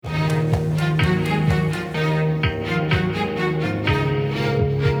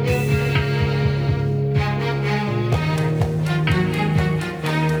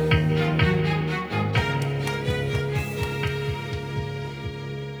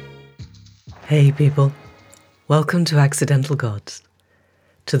Hey people, welcome to Accidental Gods,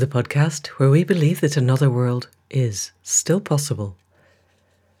 to the podcast where we believe that another world is still possible,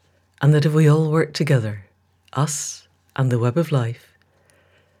 and that if we all work together, us and the web of life,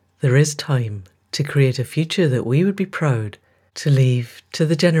 there is time to create a future that we would be proud to leave to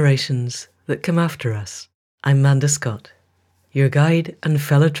the generations that come after us. I'm Manda Scott, your guide and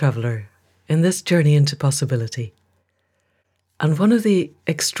fellow traveller in this journey into possibility. And one of the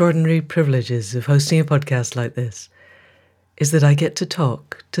extraordinary privileges of hosting a podcast like this is that I get to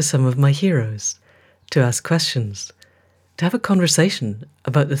talk to some of my heroes, to ask questions, to have a conversation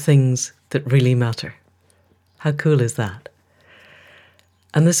about the things that really matter. How cool is that?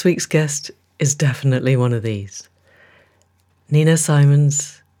 And this week's guest is definitely one of these. Nina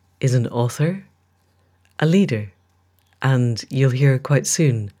Simons is an author, a leader, and you'll hear quite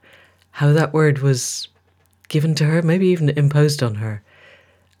soon how that word was given to her, maybe even imposed on her,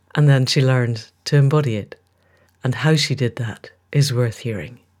 and then she learned to embody it. And how she did that is worth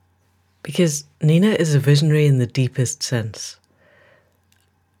hearing. Because Nina is a visionary in the deepest sense.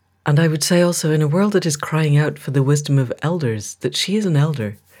 And I would say also, in a world that is crying out for the wisdom of elders, that she is an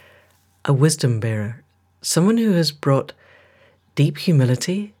elder, a wisdom bearer, someone who has brought deep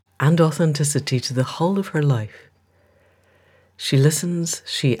humility and authenticity to the whole of her life. She listens,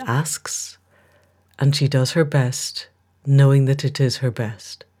 she asks, and she does her best, knowing that it is her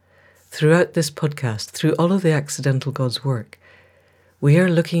best. Throughout this podcast, through all of the Accidental Gods work, we are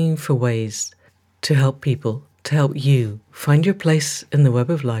looking for ways to help people, to help you find your place in the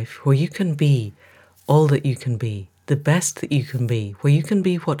web of life where you can be all that you can be, the best that you can be, where you can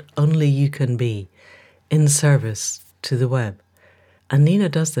be what only you can be in service to the web. And Nina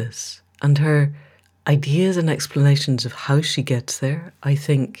does this, and her ideas and explanations of how she gets there, I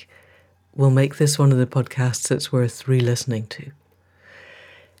think, will make this one of the podcasts that's worth re-listening to.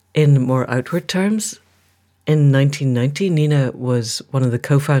 In more outward terms, in 1990, Nina was one of the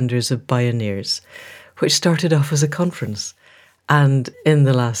co-founders of Bioneers, which started off as a conference, and in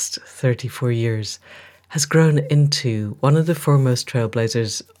the last 34 years has grown into one of the foremost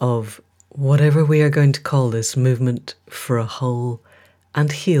trailblazers of whatever we are going to call this movement for a whole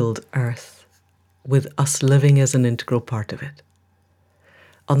and healed earth, with us living as an integral part of it.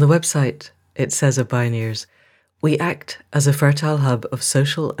 On the website, it says of Bioneers, we act as a fertile hub of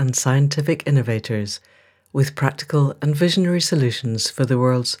social and scientific innovators with practical and visionary solutions for the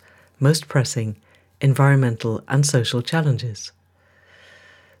world's most pressing environmental and social challenges.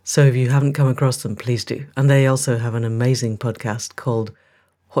 So if you haven't come across them, please do. And they also have an amazing podcast called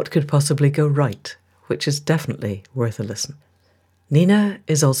What Could Possibly Go Right, which is definitely worth a listen. Nina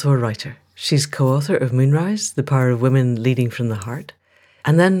is also a writer. She's co-author of Moonrise, The Power of Women Leading from the Heart.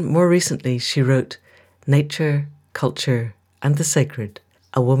 And then more recently, she wrote Nature, Culture, and the Sacred,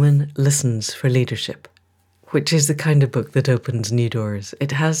 A Woman Listens for Leadership, which is the kind of book that opens new doors.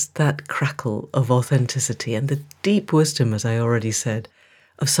 It has that crackle of authenticity and the deep wisdom, as I already said,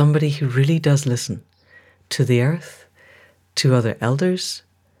 of somebody who really does listen to the earth, to other elders,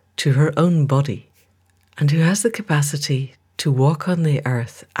 to her own body, and who has the capacity to walk on the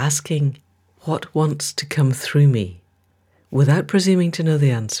earth asking what wants to come through me, without presuming to know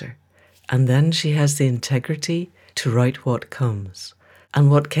the answer. And then she has the integrity to write what comes. And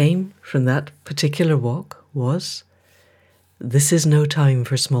what came from that particular walk was, this is no time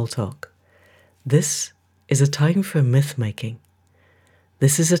for small talk. This is a time for myth-making.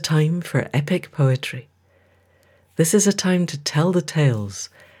 This is a time for epic poetry. This is a time to tell the tales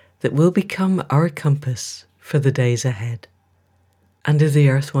that will become our compass for the days ahead. And if the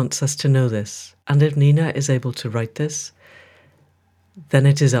earth wants us to know this, and if Nina is able to write this, then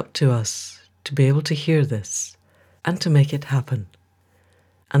it is up to us to be able to hear this and to make it happen.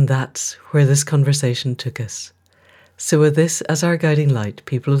 And that's where this conversation took us. So with this as our guiding light,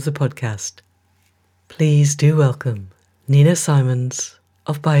 people of the podcast, please do welcome Nina Simons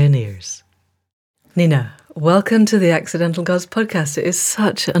of Bioneers. Nina, welcome to the Accidental Gods podcast. It is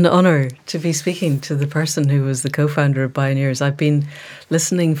such an honour to be speaking to the person who was the co-founder of Bioneers. I've been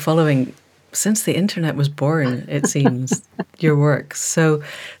listening, following since the internet was born, it seems, your work. So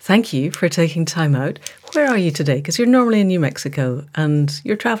thank you for taking time out. Where are you today? Because you're normally in New Mexico and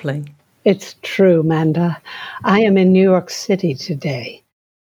you're traveling. It's true, Manda. I am in New York City today.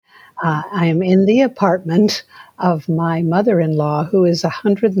 I am in the apartment of my mother-in-law, who is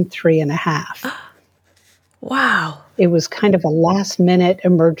 103 and a half. Wow. It was kind of a last-minute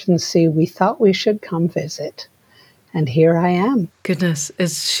emergency. We thought we should come visit. And here I am. Goodness,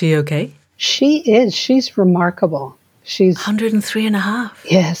 is she okay? She is. She's remarkable. She's 103 and a half.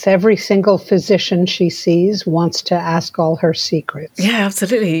 Yes, every single physician she sees wants to ask all her secrets. Yeah,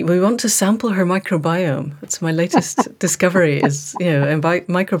 absolutely. We want to sample her microbiome. That's my latest discovery is,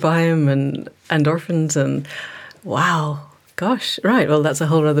 microbiome and endorphins and wow. Gosh, right. Well, that's a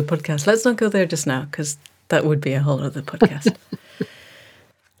whole other podcast. Let's not go there just now because that would be a whole other podcast.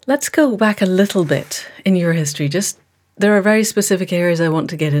 Let's go back a little bit in your history. There are very specific areas I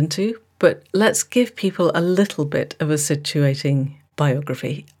want to get into, but let's give people a little bit of a situating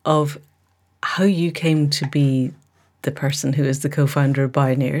biography of how you came to be the person who is the co-founder of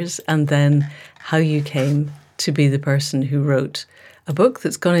Bioneers, and then how you came to be the person who wrote a book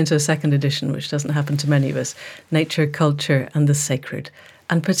that's gone into a second edition, which doesn't happen to many of us, Nature, Culture and the Sacred,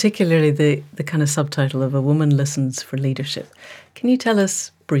 and particularly the kind of subtitle of A Woman Listens for Leadership. Can you tell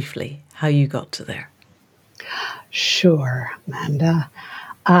us briefly how you got to there? Sure, Amanda.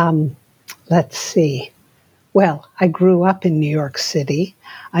 Let's see. Well, I grew up in New York City.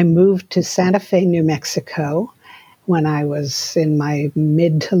 I moved to Santa Fe, New Mexico when I was in my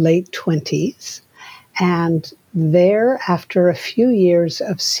mid to late 20s. And there, after a few years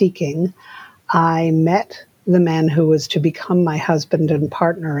of seeking, I met the man who was to become my husband and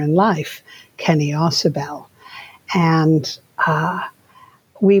partner in life, Kenny Ausubel. And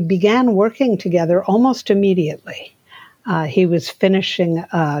we began working together almost immediately. He was finishing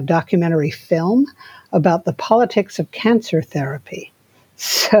a documentary film about the politics of cancer therapy.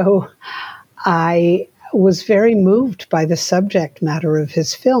 So I was very moved by the subject matter of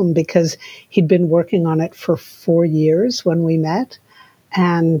his film because he'd been working on it for 4 years when we met.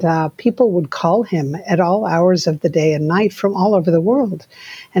 And people would call him at all hours of the day and night from all over the world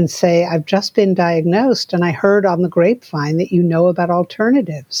and say, I've just been diagnosed and I heard on the grapevine that you know about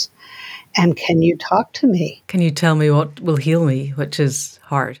alternatives. And can you talk to me? Can you tell me what will heal me, which is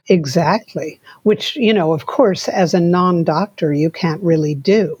hard? Exactly. Which, of course, as a non-doctor, you can't really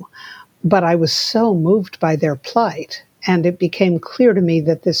do. But I was so moved by their plight, and it became clear to me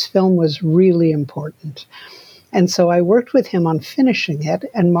that this film was really important. And so I worked with him on finishing it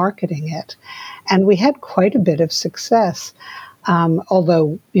and marketing it. And we had quite a bit of success.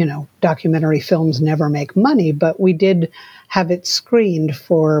 Although, documentary films never make money, but we did have it screened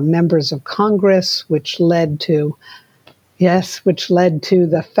for members of Congress, which led to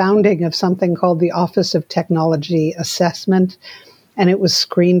the founding of something called the Office of Technology Assessment. And it was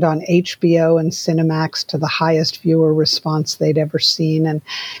screened on HBO and Cinemax to the highest viewer response they'd ever seen. And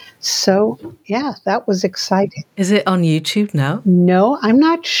so, that was exciting. Is it on YouTube now? No, I'm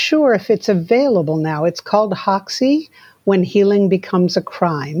not sure if it's available now. It's called Hoxie, When Healing Becomes a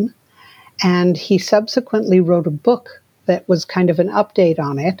Crime. And he subsequently wrote a book that was kind of an update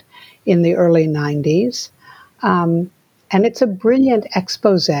on it in the early 90s. And it's a brilliant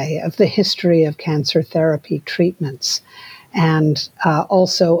expose of the history of cancer therapy treatments and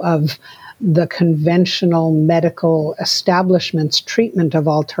also of the conventional medical establishment's treatment of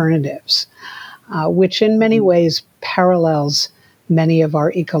alternatives, which in many ways parallels many of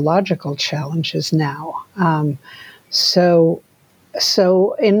our ecological challenges now. So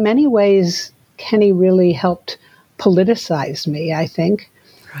in many ways, Kenny really helped politicize me, I think,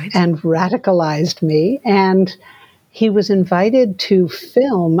 right, and radicalized me. And he was invited to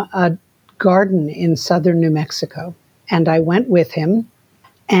film a garden in southern New Mexico. And I went with him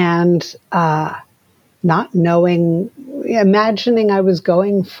and not knowing, imagining I was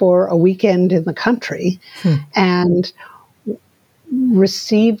going for a weekend in the country and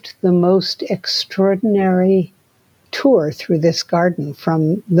received the most extraordinary tour through this garden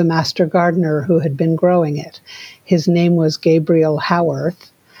from the master gardener who had been growing it. His name was Gabriel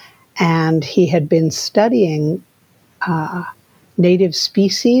Howarth, and he had been studying native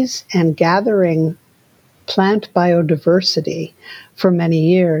species and gathering plant biodiversity for many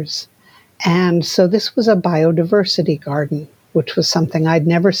years. And so this was a biodiversity garden, which was something I'd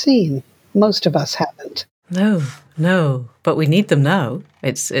never seen. Most of us haven't. No, but we need them now.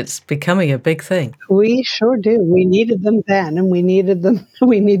 It's becoming a big thing. We sure do. We needed them then, and we need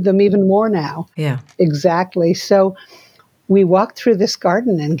them even more now. Yeah. Exactly. So we walked through this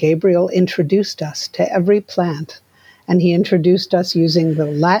garden, and Gabriel introduced us to every plant. And he introduced us using the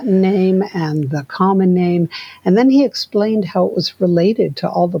Latin name and the common name. And then he explained how it was related to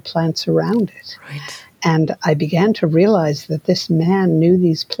all the plants around it. Right. And I began to realize that this man knew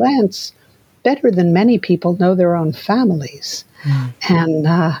these plants better than many people know their own families. And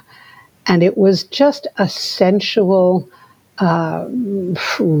it was just a sensual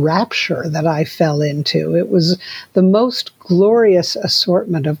rapture that I fell into. It was the most glorious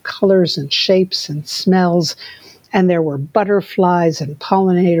assortment of colors and shapes and smells. And there were butterflies and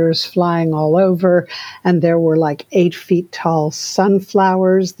pollinators flying all over. And there were like 8 feet tall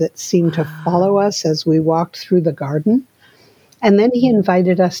sunflowers that seemed to follow us as we walked through the garden. And then he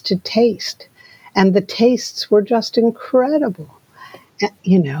invited us to taste. And the tastes were just incredible.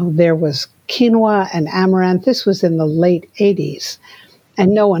 You know, there was quinoa and amaranth. This was in the late 80s.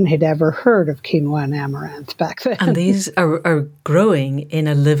 And no one had ever heard of quinoa and amaranth back then. And these are growing in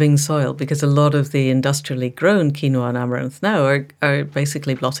a living soil, because a lot of the industrially grown quinoa and amaranth now are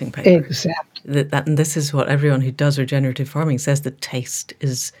basically blotting paper. Exactly. And this is what everyone who does regenerative farming says, that taste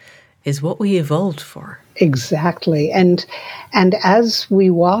is what we evolved for. Exactly. And as we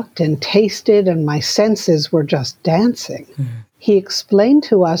walked and tasted and my senses were just dancing, he explained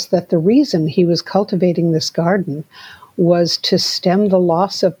to us that the reason he was cultivating this garden was to stem the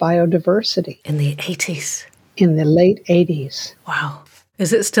loss of biodiversity. In the 80s? In the late 80s. Wow.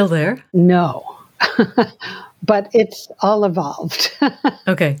 Is it still there? No. But it's all evolved.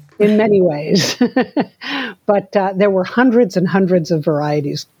 Okay. In many ways. But there were hundreds and hundreds of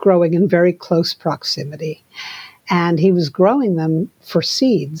varieties growing in very close proximity. And he was growing them for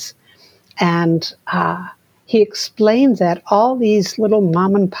seeds. And he explained that all these little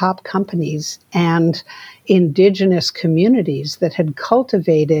mom and pop companies and indigenous communities that had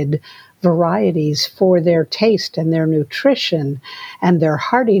cultivated varieties for their taste and their nutrition and their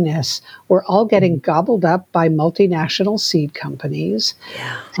hardiness were all getting gobbled up by multinational seed companies.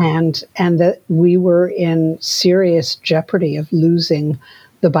 Yeah. And that we were in serious jeopardy of losing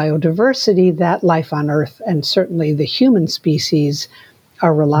the biodiversity that life on Earth, and certainly the human species,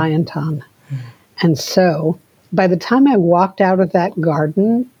 are reliant on. And so by the time I walked out of that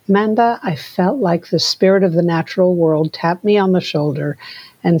garden, Manda, I felt like the spirit of the natural world tapped me on the shoulder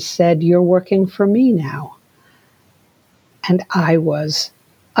and said, "You're working for me now." And I was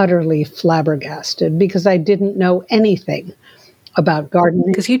utterly flabbergasted because I didn't know anything about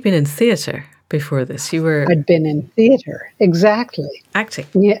gardening. Because you'd been in theatre before this. I'd been in theatre, exactly. Acting.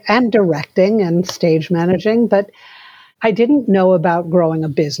 Yeah, and directing and stage managing, but I didn't know about growing a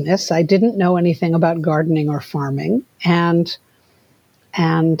business. I didn't know anything about gardening or farming. And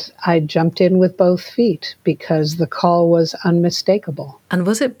I jumped in with both feet because the call was unmistakable. And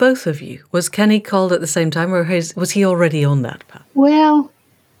was it both of you? Was Kenny called at the same time, or was he already on that path? Well,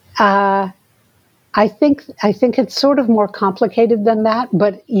 I think it's sort of more complicated than that.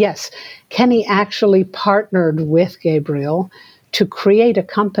 But yes, Kenny actually partnered with Gabriel to create a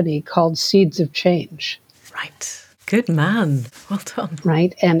company called Seeds of Change. Right. Good man. Well done.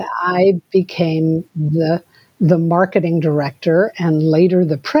 Right. And I became the marketing director and later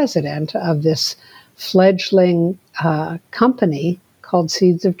the president of this fledgling company called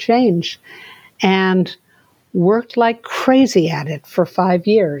Seeds of Change, and worked like crazy at it for 5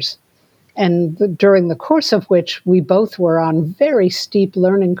 years. And during the course of which we both were on very steep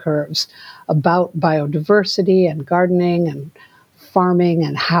learning curves about biodiversity and gardening and farming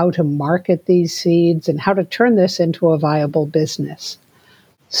and how to market these seeds and how to turn this into a viable business.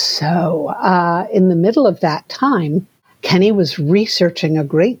 So in the middle of that time, Kenny was researching a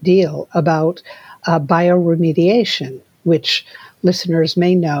great deal about bioremediation, which listeners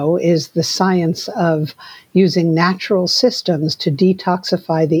may know is the science of using natural systems to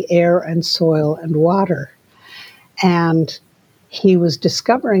detoxify the air and soil and water. And he was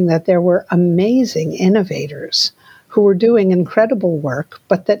discovering that there were amazing innovators who were doing incredible work,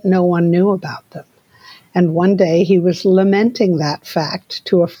 but that no one knew about them. And one day he was lamenting that fact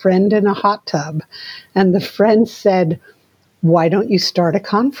to a friend in a hot tub. And the friend said, "Why don't you start a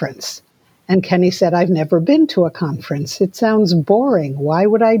conference?" And Kenny said, "I've never been to a conference. It sounds boring. Why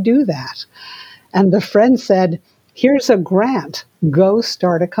would I do that?" And the friend said, "Here's a grant. Go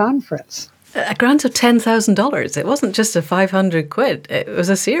start a conference." A grant of $10,000. It wasn't just a 500 quid. It was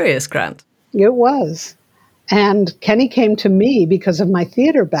a serious grant. It was. And Kenny came to me because of my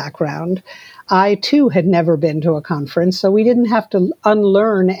theater background. I, too, had never been to a conference, so we didn't have to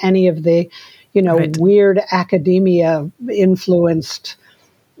unlearn any of the, Right. weird academia-influenced,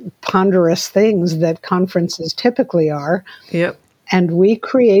 ponderous things that conferences typically are. Yep. And we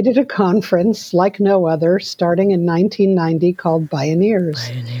created a conference like no other, starting in 1990, called Bioneers.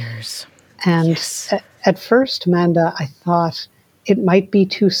 Pioneers. And Yes. at first, Amanda, I thought it might be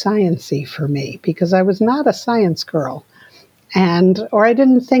too sciencey for me because I was not a science girl, or I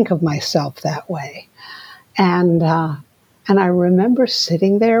didn't think of myself that way. And I remember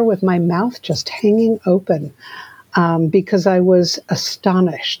sitting there with my mouth just hanging open because I was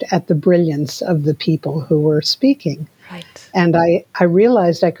astonished at the brilliance of the people who were speaking. Right. And I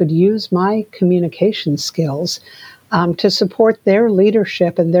realized I could use my communication skills to support their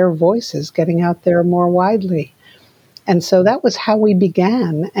leadership and their voices getting out there more widely. And so that was how we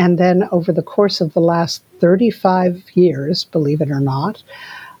began. And then over the course of the last 35 years, believe it or not,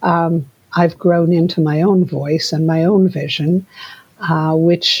 I've grown into my own voice and my own vision,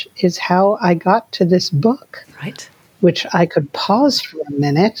 which is how I got to this book, Right. which I could pause for a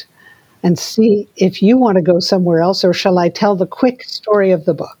minute and see if you want to go somewhere else, or shall I tell the quick story of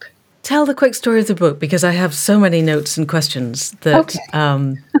the book? Tell the quick story of the book, because I have so many notes and questions that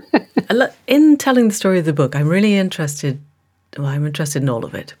in telling the story of the book, I'm really interested. Well, I'm interested in all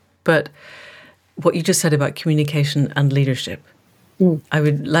of it. But what you just said about communication and leadership,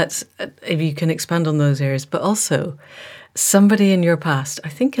 if you can expand on those areas. But also, somebody in your past, I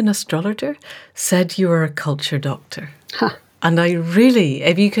think an astrologer, said you were a culture doctor. Huh. And I really,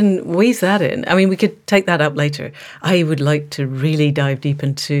 if you can weave that in, I mean, we could take that up later. I would like to really dive deep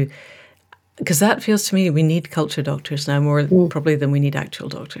into, because that feels to me we need culture doctors now more probably than we need actual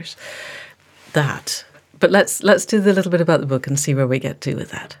doctors. But let's do the little bit about the book and see where we get to with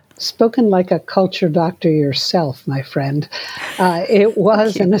that. Spoken like a culture doctor yourself, my friend. It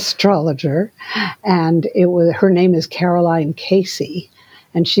was an astrologer, and her name is Caroline Casey,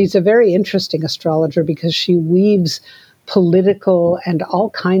 and she's a very interesting astrologer because she weaves political and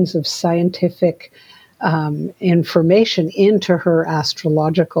all kinds of scientific information into her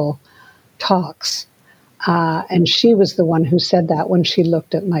astrological talks. And she was the one who said that when she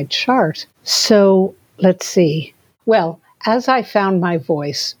looked at my chart. So let's see. Well, as I found my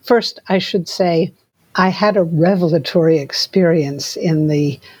voice, first I should say I had a revelatory experience in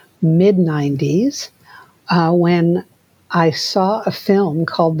the mid-90s when I saw a film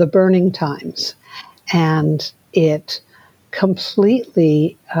called The Burning Times. And it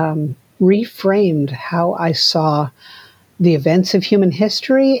completely reframed how I saw the events of human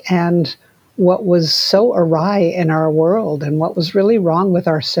history and what was so awry in our world and what was really wrong with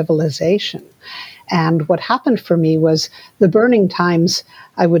our civilization. And what happened for me was The Burning Times.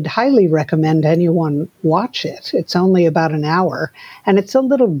 I would highly recommend anyone watch it. It's only about an hour, and it's a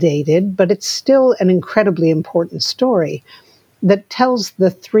little dated, but it's still an incredibly important story that tells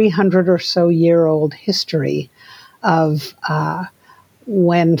the 300 or so year old history of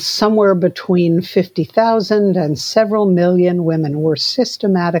when somewhere between 50,000 and several million women were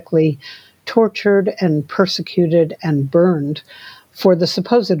systematically tortured and persecuted and burned for the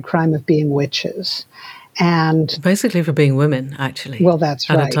supposed crime of being witches. And basically for being women, actually. Well, that's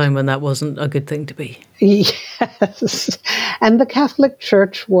right. At a time when that wasn't a good thing to be. Yes. And the Catholic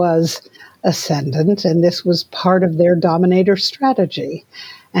Church was ascendant, and this was part of their dominator strategy.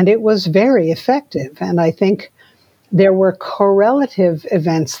 And it was very effective. And I think there were correlative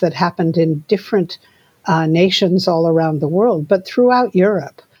events that happened in different nations all around the world, but throughout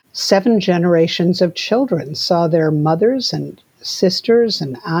Europe. 7 generations of children saw their mothers and sisters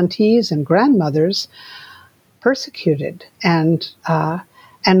and aunties and grandmothers persecuted. And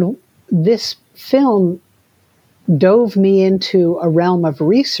this film dove me into a realm of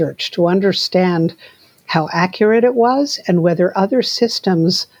research to understand how accurate it was and whether other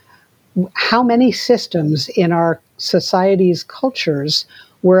systems, how many systems in our society's cultures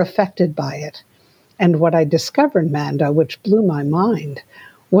were affected by it. And what I discovered, Manda, which blew my mind,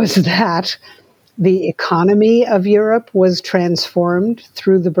 was that the economy of Europe was transformed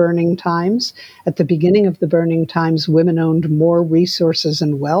through the Burning Times. At the beginning of the Burning Times, women owned more resources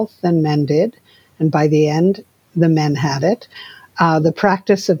and wealth than men did. And by the end, the men had it. The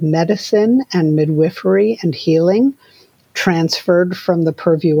practice of medicine and midwifery and healing transferred from the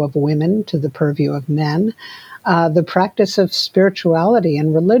purview of women to the purview of men. The practice of spirituality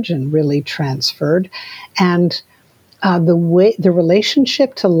and religion really transferred. And the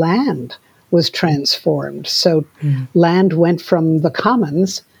relationship to land was transformed. So land went from the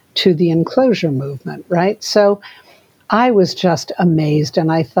commons to the enclosure movement, right? So I was just amazed,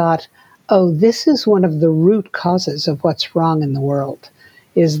 and I thought, oh, this is one of the root causes of what's wrong in the world,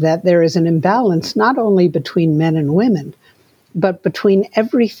 is that there is an imbalance not only between men and women, but between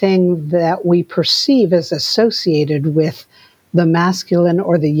everything that we perceive as associated with the masculine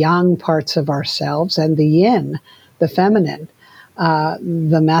or the yang parts of ourselves and the yin, the feminine.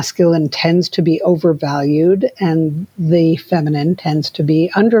 The masculine tends to be overvalued and the feminine tends to be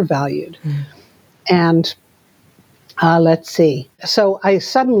undervalued. And let's see. So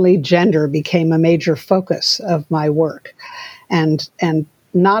gender became a major focus of my work. And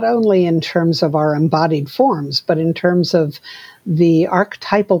not only in terms of our embodied forms, but in terms of the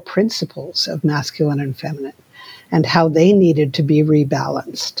archetypal principles of masculine and feminine and how they needed to be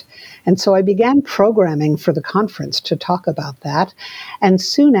rebalanced. And so I began programming for the conference to talk about that. And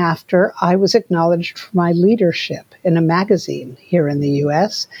soon after, I was acknowledged for my leadership in a magazine here in the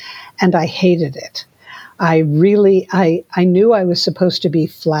US, and I hated it. I knew I was supposed to be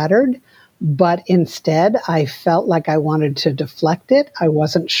flattered, but instead I felt like I wanted to deflect it. I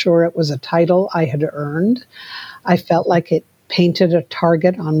wasn't sure it was a title I had earned. I felt like it painted a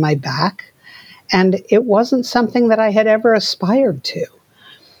target on my back, and it wasn't something that I had ever aspired to.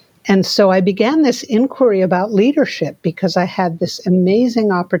 And so I began this inquiry about leadership because I had this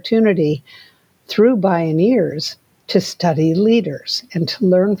amazing opportunity through Bioneers to study leaders and to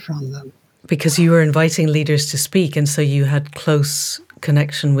learn from them. Because you were inviting leaders to speak, and so you had close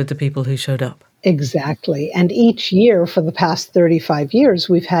connection with the people who showed up. Exactly. And each year for the past 35 years,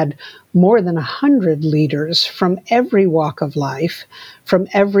 we've had more than 100 leaders from every walk of life, from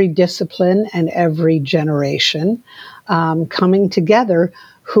every discipline and every generation, coming together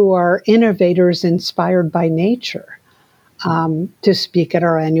who are innovators inspired by nature to speak at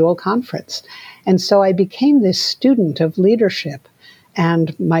our annual conference. And so I became this student of leadership.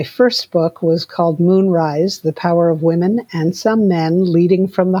 And my first book was called Moonrise, The Power of Women and Some Men Leading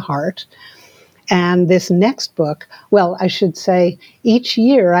from the Heart. And this next book, well, I should say, each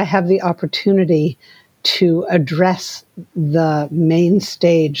year I have the opportunity to address the main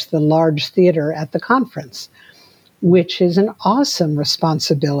stage, the large theater at the conference, which is an awesome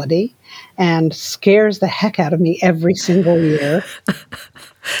responsibility and scares the heck out of me every single year.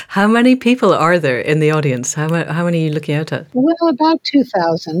 How many people are there in the audience? How many are you looking out at? Well, about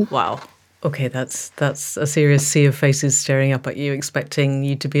 2,000. Wow. Okay, that's a serious sea of faces staring up at you, expecting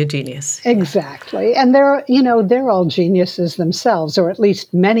you to be a genius. Exactly. And they're all geniuses themselves, or at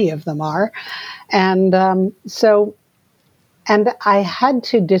least many of them are. And and I had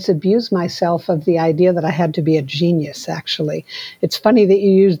to disabuse myself of the idea that I had to be a genius, actually. It's funny that you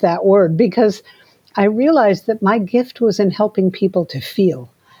used that word, because I realized that my gift was in helping people to feel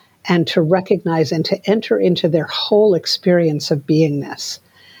and to recognize and to enter into their whole experience of beingness.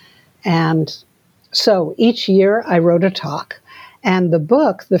 And so each year I wrote a talk, and the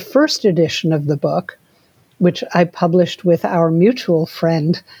book, the first edition of the book, which I published with our mutual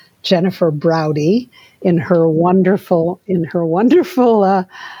friend, Jennifer Browdy, in her wonderful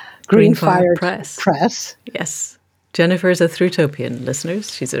Greenfire Press. Yes. Jennifer is a Thrutopian,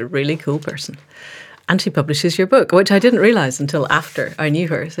 listeners. She's a really cool person. And she publishes your book, which I didn't realize until after I knew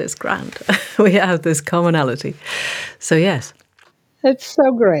her. So it's grand. We have this commonality. So yes. It's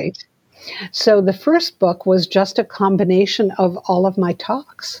so great. So the first book was just a combination of all of my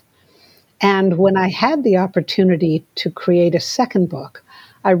talks. And when I had the opportunity to create a second book,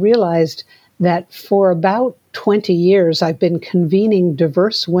 I realized that for about 20 years, I've been convening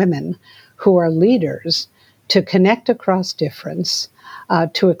diverse women who are leaders to connect across difference,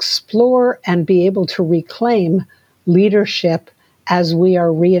 to explore and be able to reclaim leadership as we are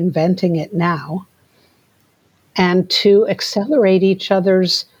reinventing it now, and to accelerate each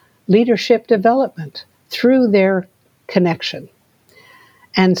other's leadership development through their connection.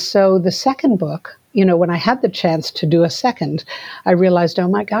 And so the second book, when I had the chance to do a second, I realized, oh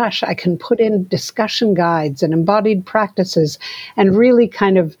my gosh, I can put in discussion guides and embodied practices and really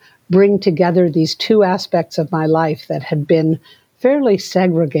kind of bring together these two aspects of my life that had been fairly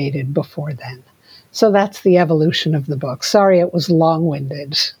segregated before then. So that's the evolution of the book. Sorry, it was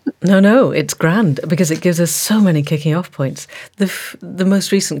long-winded. No, it's grand because it gives us so many kicking off points. The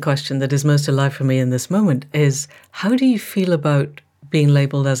most recent question that is most alive for me in this moment is, how do you feel about being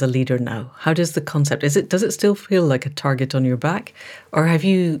labelled as a leader now? How does the concept, does it still feel like a target on your back? Or have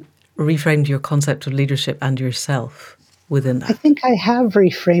you reframed your concept of leadership and yourself within that? I think I have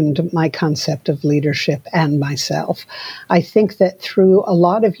reframed my concept of leadership and myself. I think that through a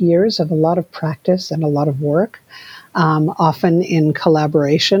lot of years of a lot of practice and a lot of work, often in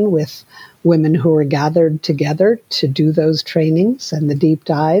collaboration with women who are gathered together to do those trainings and the deep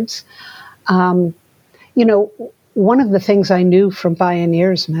dives, one of the things I knew from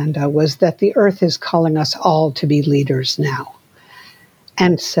Bioneers, Manda, was that the earth is calling us all to be leaders now.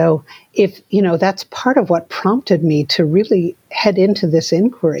 And so that's part of what prompted me to really head into this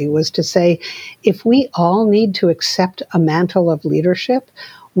inquiry, was to say, if we all need to accept a mantle of leadership,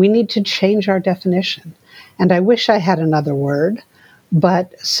 we need to change our definition. And I wish I had another word,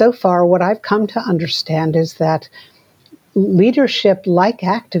 but so far what I've come to understand is that leadership, like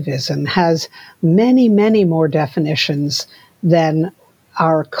activism, has many, many more definitions than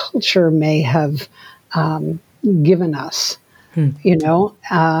our culture may have given us.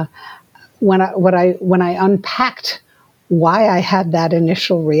 When I unpacked why I had that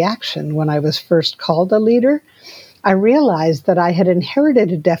initial reaction when I was first called a leader, I realized that I had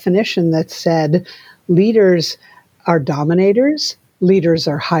inherited a definition that said leaders are dominators, leaders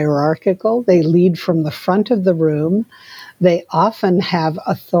are hierarchical, they lead from the front of the room, they often have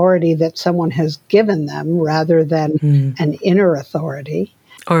authority that someone has given them rather than an inner authority.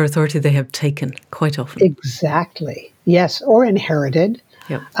 Or authority they have taken quite often. Exactly. Yes, or inherited.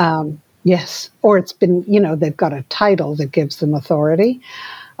 Yep. Yes, or it's been, they've got a title that gives them authority,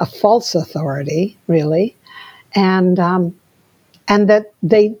 a false authority, really. And that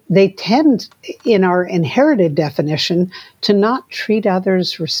they tend, in our inherited definition, to not treat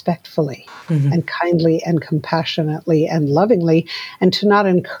others respectfully and kindly and compassionately and lovingly, and to not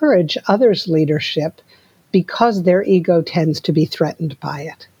encourage others' leadership because their ego tends to be threatened by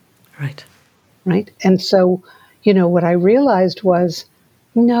it. Right. Right? And so, what I realized was,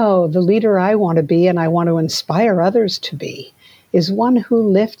 no, the leader I want to be and I want to inspire others to be is one who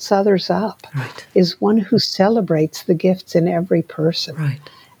lifts others up, right. is one who celebrates the gifts in every person, right.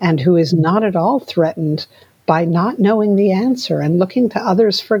 and who is not at all threatened by not knowing the answer and looking to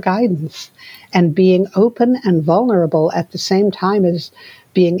others for guidance and being open and vulnerable at the same time as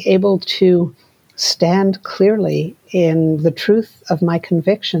being able to stand clearly in the truth of my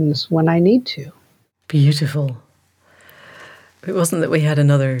convictions when I need to. Beautiful. If it wasn't that we had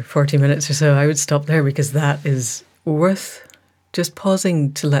another 40 minutes or so, I would stop there, because that is worth just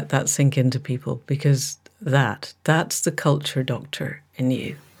pausing to let that sink into people, because that's the culture doctor in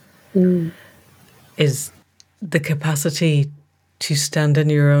you, is the capacity to stand in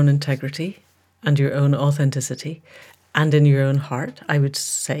your own integrity and your own authenticity and in your own heart, I would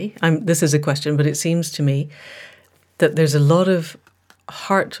say. This is a question, but it seems to me that there's a lot of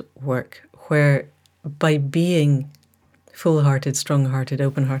heart work where, by being full-hearted, strong-hearted,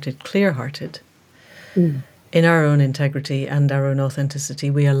 open-hearted, clear-hearted, in our own integrity and our own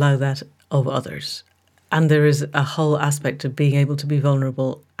authenticity, we allow that of others. And there is a whole aspect of being able to be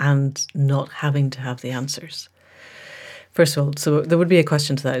vulnerable and not having to have the answers. First of all, so there would be a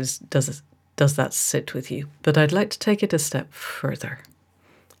question to that, is does that sit with you? But I'd like to take it a step further.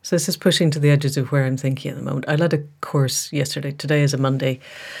 So this is pushing to the edges of where I'm thinking at the moment. I led a course yesterday. Today is a Monday.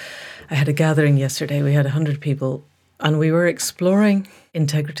 I had a gathering yesterday. We had 100 people, and we were exploring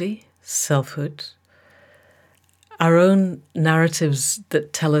integrity, selfhood, our own narratives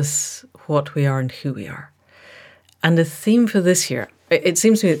that tell us what we are and who we are. And the theme for this year, it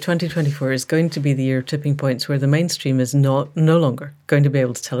seems to me that 2024 is going to be the year of tipping points, where the mainstream is no longer going to be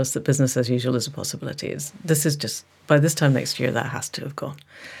able to tell us that business as usual is a possibility. This is just, by this time next year, that has to have gone.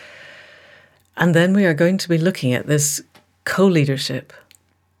 And then we are going to be looking at this co-leadership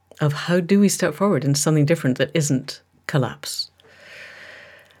of how do we step forward into something different that isn't collapse.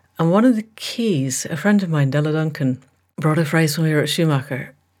 And one of the keys, a friend of mine, Della Duncan, brought a phrase when we were at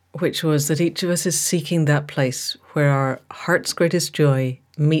Schumacher, which was that each of us is seeking that place where our heart's greatest joy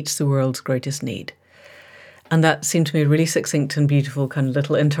meets the world's greatest need. And that seemed to me a really succinct and beautiful kind of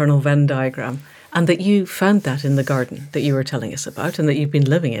little internal Venn diagram. And that you found that in the garden that you were telling us about, and that you've been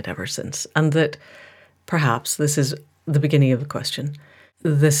living it ever since. And that perhaps this is the beginning of a question.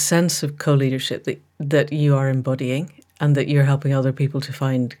 The sense of co-leadership that you are embodying and that you're helping other people to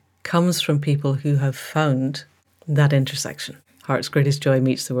find comes from people who have found that intersection. Heart's greatest joy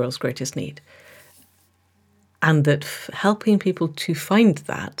meets the world's greatest need. And that helping people to find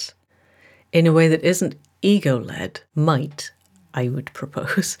that in a way that isn't ego-led might, I would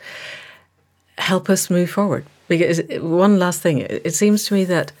propose, help us move forward. Because one last thing, it seems to me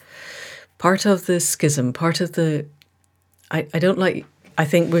that part of the schism, part of the... I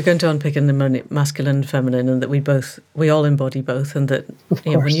think we're going to unpick in the masculine and feminine, and that we all embody both, and that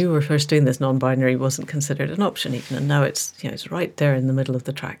when you were first doing this, non-binary wasn't considered an option even, and now it's it's right there in the middle of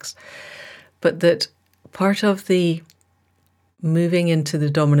the tracks. But that part of the moving into the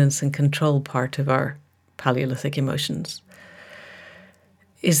dominance and control part of our Paleolithic emotions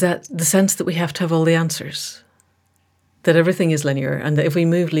is that the sense that we have to have all the answers, that everything is linear, and that if we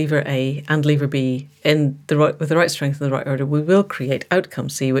move lever A and lever B with the right strength and the right order, we will create outcome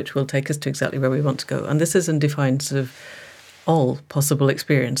C, which will take us to exactly where we want to go. And this isn't defined sort of all possible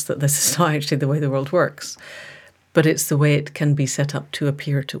experience, that this is not actually the way the world works, but it's the way it can be set up to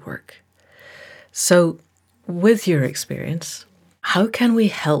appear to work. So with your experience, how can we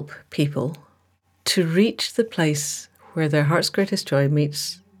help people to reach the place where their heart's greatest joy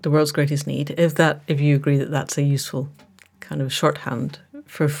meets the world's greatest need, if you agree that that's a useful kind of shorthand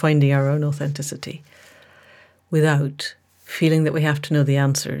for finding our own authenticity, without feeling that we have to know the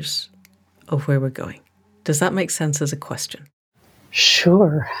answers of where we're going? Does that make sense as a question?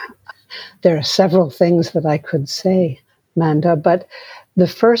 Sure. There are several things that I could say, Manda, but the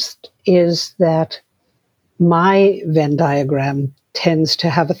first is that my Venn diagram tends to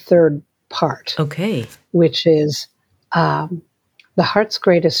have a third part. Okay. Which is the heart's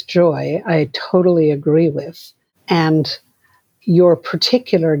greatest joy, I totally agree with. And your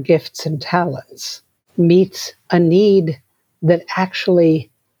particular gifts and talents meets a need that actually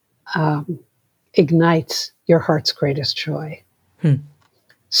ignites your heart's greatest joy.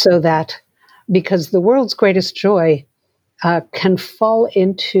 So that, because the world's greatest joy can fall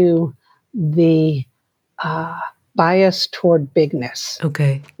into the bias toward bigness,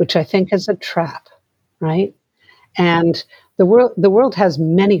 Okay. which I think is a trap, right? And the world has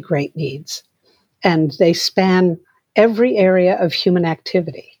many great needs, and they span every area of human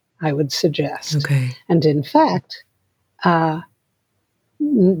activity, I would suggest. Okay. And in fact,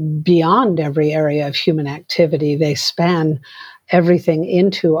 beyond every area of human activity, they span everything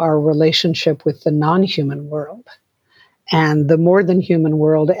into our relationship with the non-human world and the more than human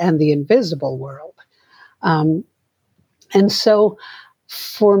world and the invisible world. And so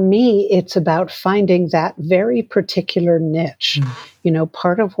for me, it's about finding that very particular niche.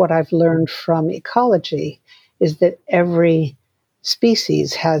 Part of what I've learned from ecology is that every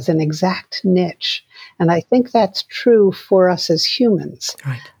species has an exact niche. And I think that's true for us as humans,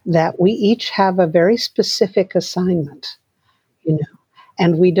 Right. that we each have a very specific assignment,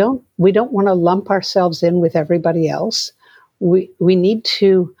 and we don't want to lump ourselves in with everybody else. We need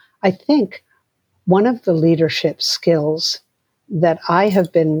to, I think, one of the leadership skills that I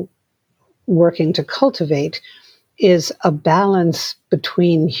have been working to cultivate is a balance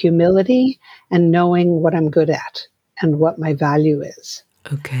between humility and knowing what I'm good at and what my value is.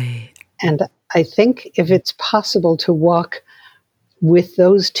 Okay. And I think if it's possible to walk with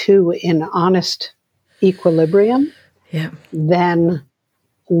those two in honest equilibrium, Yeah. then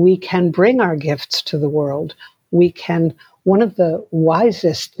we can bring our gifts to the world. One of the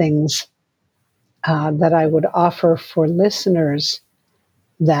wisest things that I would offer for listeners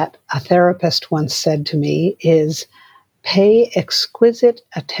that a therapist once said to me is, pay exquisite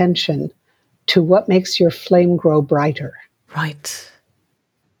attention to what makes your flame grow brighter. Right.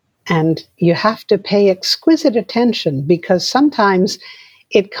 And you have to pay exquisite attention because sometimes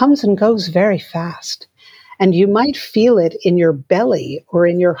it comes and goes very fast. And you might feel it in your belly or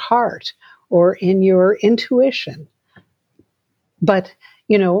in your heart or in your intuition. But,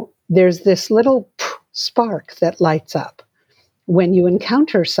 there's this little spark that lights up when you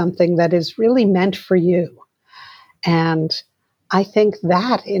encounter something that is really meant for you. And I think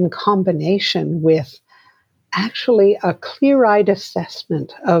that, in combination with actually a clear-eyed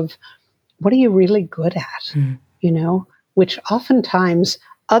assessment of what are you really good at, which oftentimes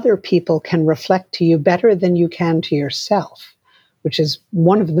other people can reflect to you better than you can to yourself, which is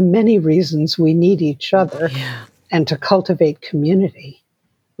one of the many reasons we need each other and to cultivate community,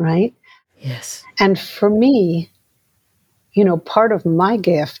 right? Yes. And for me, part of my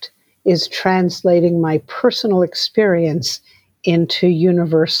gift is translating my personal experience into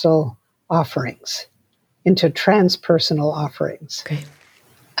universal offerings, into transpersonal offerings. Okay.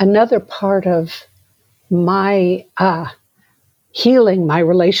 Another part of my healing my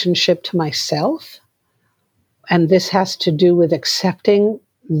relationship to myself, and this has to do with accepting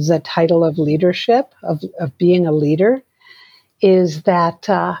the title of leadership, of being a leader, is that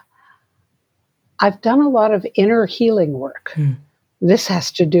I've done a lot of inner healing work. This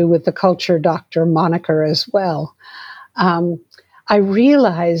has to do with the culture doctor moniker as well. I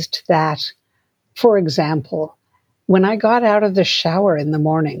realized that, for example, when I got out of the shower in the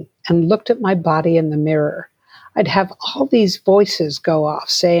morning and looked at my body in the mirror, I'd have all these voices go off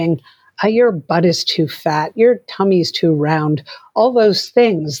saying, your butt is too fat, your tummy's too round, all those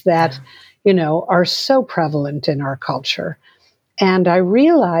things that, are so prevalent in our culture. And I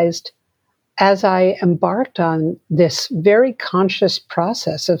realized, as I embarked on this very conscious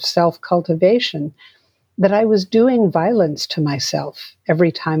process of self-cultivation, that I was doing violence to myself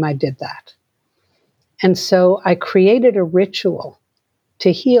every time I did that. And so I created a ritual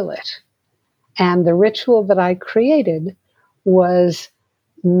to heal it. And the ritual that I created was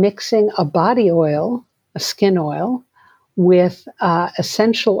mixing a body oil, a skin oil, with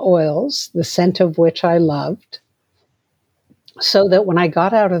essential oils, the scent of which I loved, so that when I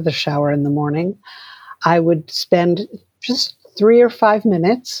got out of the shower in the morning, I would spend just 3 or 5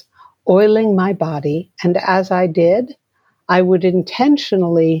 minutes oiling my body. And as I did, I would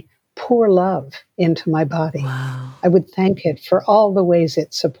intentionally pour love into my body. Wow. I would thank it for all the ways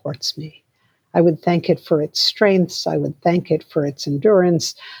it supports me. I would thank it for its strengths. I would thank it for its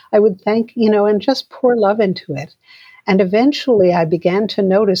endurance. I would thank, and just pour love into it. And eventually I began to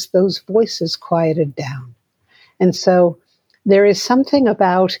notice those voices quieted down. And so there is something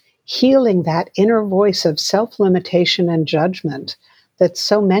about healing that inner voice of self-limitation and judgment that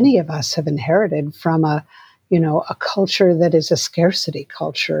so many of us have inherited from a culture that is a scarcity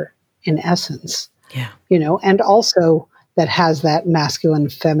culture in essence. Yeah. And also that has that masculine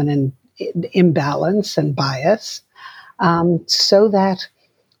feminine imbalance and bias, so that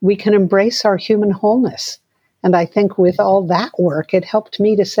we can embrace our human wholeness. And I think with all that work, it helped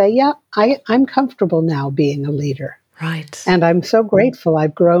me to say, yeah, I'm comfortable now being a leader. Right. And I'm so grateful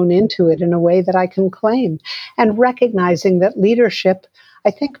I've grown into it in a way that I can claim. And recognizing that leadership,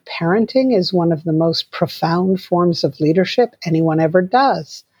 I think parenting is one of the most profound forms of leadership anyone ever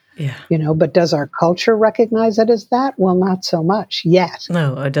does. Yeah. But does our culture recognize it as that? Well, not so much yet.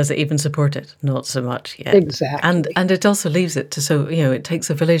 No, or does it even support it? Not so much yet. Exactly. And it also leaves it to, it takes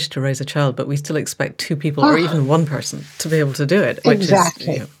a village to raise a child, but we still expect two people or even one person to be able to do it, which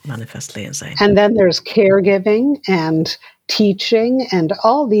is manifestly insane. And then there's caregiving and teaching and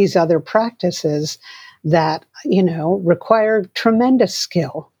all these other practices that, require tremendous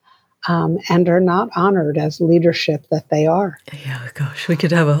skill. And are not honored as leadership that they are. Yeah, gosh, we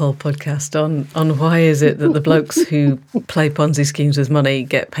could have a whole podcast on why is it that the blokes who play Ponzi schemes with money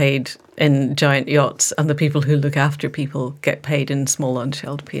get paid in giant yachts and the people who look after people get paid in small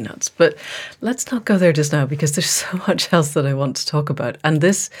unshelled peanuts. But let's not go there just now, because there's so much else that I want to talk about. And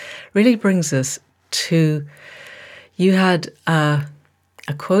this really brings us to, you had a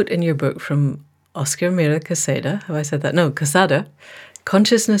quote in your book from Oscar Mira Casada. Have I said that? No, Casada.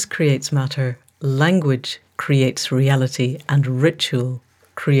 Consciousness creates matter, language creates reality, and ritual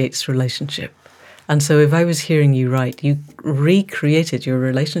creates relationship. And so if I was hearing you right, you recreated your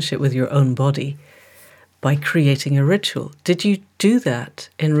relationship with your own body by creating a ritual. Did you do that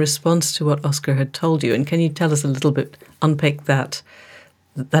in response to what Oscar had told you? And can you tell us a little bit, unpick that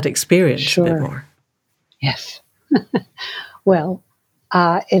experience a bit more? Yes. Well,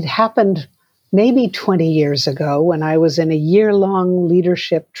 it happened maybe 20 years ago when I was in a year-long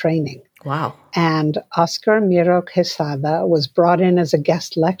leadership training. Wow. And Oscar Miro Quesada was brought in as a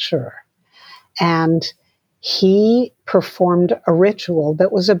guest lecturer. And he performed a ritual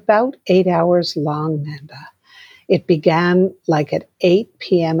that was about 8 hours long, Manda. It began like at 8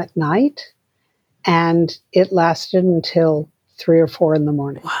 p.m. at night, and it lasted until 3 or 4 in the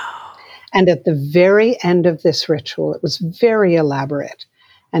morning. Wow. And at the very end of this ritual, it was very elaborate.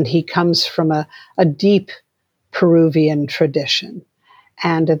 And he comes from a deep Peruvian tradition.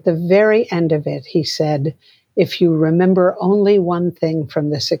 And at the very end of it, he said, if you remember only one thing from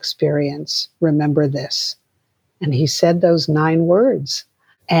this experience, remember this. And he said those 9 words.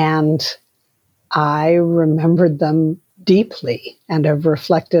 And I remembered them deeply and have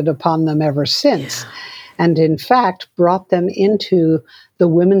reflected upon them ever since. Yeah. And in fact, brought them into the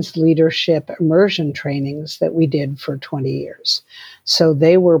women's leadership immersion trainings that we did for 20 years. So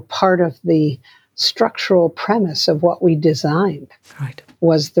they were part of the structural premise of what we designed. Right.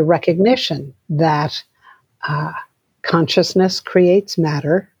 Was the recognition that consciousness creates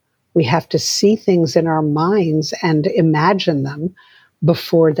matter. We have to see things in our minds and imagine them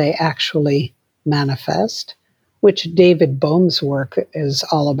before they actually manifest, which David Bohm's work is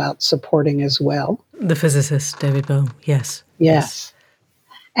all about supporting as well. The physicist, David Bohm, yes. Yes.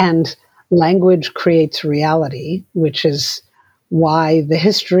 And language creates reality, which is why the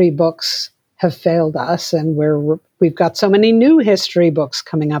history books have failed us. And we've got so many new history books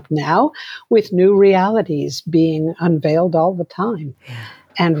coming up now with new realities being unveiled all the time. Yeah.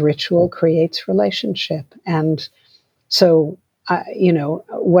 And ritual creates relationship. And so,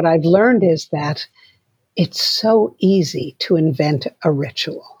 what I've learned is that it's so easy to invent a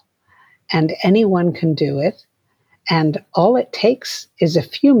ritual. And anyone can do it. And all it takes is a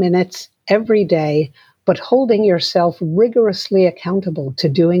few minutes every day, but holding yourself rigorously accountable to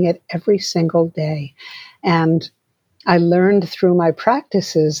doing it every single day. And I learned through my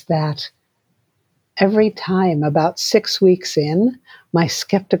practices that every time, about 6 weeks in, my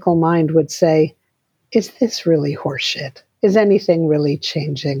skeptical mind would say, is this really horseshit? Is anything really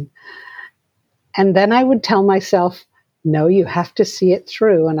changing? And then I would tell myself, no, you have to see it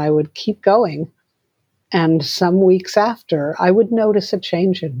through. And I would keep going. And some weeks after, I would notice a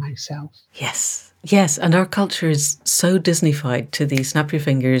change in myself. Yes. Yes. And our culture is so Disney-fied to the snap your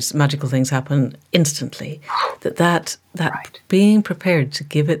fingers, magical things happen instantly, that right. Being prepared to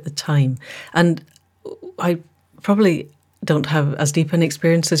give it the time. And I probably don't have as deep an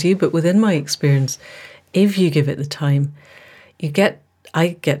experience as you, but within my experience, if you give it the time,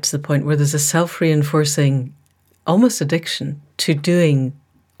 I get to the point where there's a self-reinforcing almost addiction to doing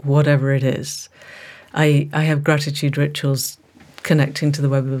whatever it is. I have gratitude rituals connecting to the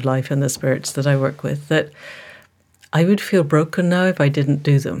web of life and the spirits that I work with that I would feel broken now if I didn't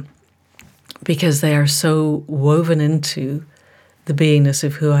do them, because they are so woven into the beingness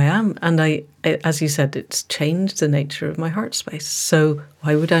of who I am. And I, as you said, it's changed the nature of my heart space. So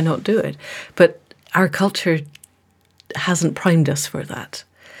why would I not do it? But our culture hasn't primed us for that.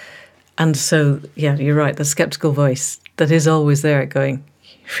 And so, yeah, you're right, the skeptical voice that is always there going,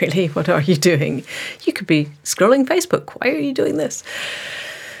 really, what are you doing? You could be scrolling Facebook. Why are you doing this?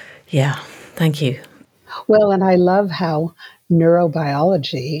 Yeah, thank you. Well, and I love how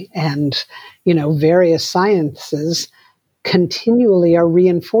neurobiology and, various sciences continually are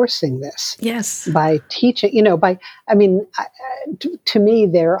reinforcing this. Yes. By teaching, to me,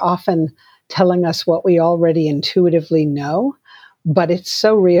 they're often telling us what we already intuitively know, but it's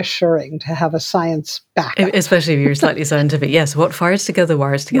so reassuring to have a science backup. Especially if you're slightly scientific. Yes, what fires together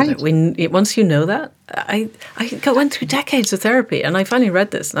wires together. Right. Once you know that, I went through decades of therapy, and I finally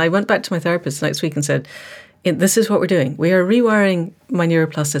read this, and I went back to my therapist next week and said, this is what we're doing. We are rewiring my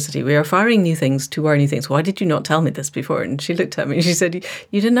neuroplasticity. We are firing new things to wire new things. Why did you not tell me this before? And she looked at me and she said,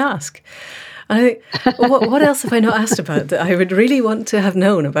 you didn't ask. And I think, well, what else have I not asked about that I would really want to have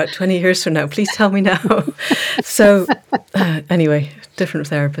known about 20 years from now? Please tell me now. So anyway, different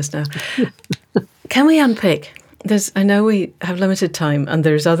therapist now. Can we unpick? I know we have limited time and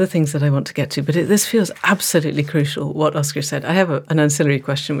there's other things that I want to get to, but this feels absolutely crucial, what Oscar said. I have an ancillary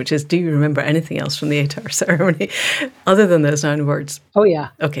question, which is, do you remember anything else from the ATAR ceremony other than those 9 words? Oh, yeah.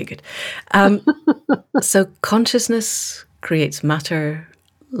 Okay, good. So consciousness creates matter,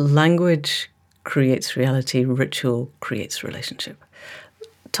 language creates reality, ritual creates relationship.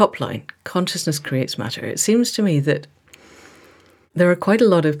 Top line, consciousness creates matter. It seems to me that there are quite a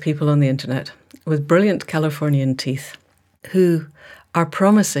lot of people on the internet with brilliant Californian teeth who are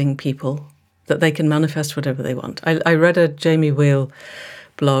promising people that they can manifest whatever they want. I read a Jamie Whale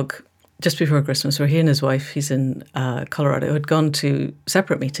blog just before Christmas where he and his wife, he's in Colorado, had gone to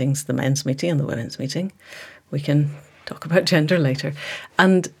separate meetings, the men's meeting and the women's meeting. We can talk about gender later.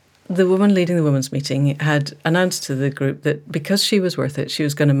 And the woman leading the women's meeting had announced to the group that because she was worth it, she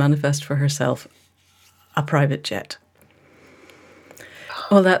was going to manifest for herself a private jet.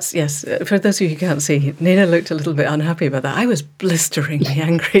 Well, that's, yes, for those of you who can't see, Nina looked a little bit unhappy about that. I was blisteringly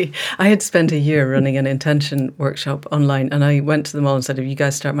angry. I had spent a year running an intention workshop online, and I went to them all and said, if you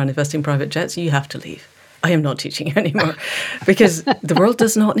guys start manifesting private jets, you have to leave. I am not teaching you anymore because the world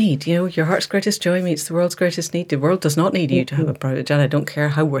does not need, your heart's greatest joy meets the world's greatest need. The world does not need you to have a private jet. I don't care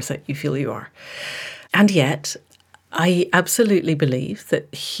how worth it you feel you are. And yet, I absolutely believe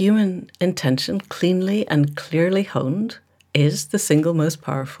that human intention, cleanly and clearly honed, is the single most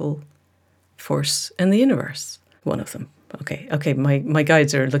powerful force in the universe. One of them. Okay, my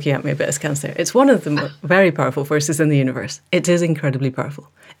guides are looking at me a bit askance there. It's one of the very powerful forces in the universe. It is incredibly powerful.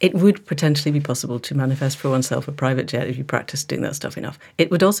 It would potentially be possible to manifest for oneself a private jet if you practice doing that stuff enough. It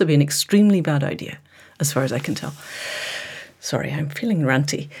would also be an extremely bad idea, as far as I can tell. Sorry, I'm feeling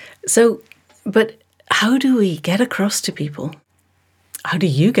ranty. So, but how do we get across to people? How do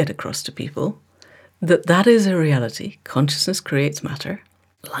you get across to people that is a reality? Consciousness creates matter.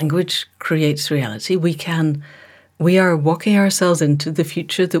 Language creates reality. We are walking ourselves into the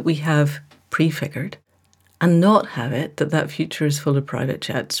future that we have prefigured and not have it that future is full of private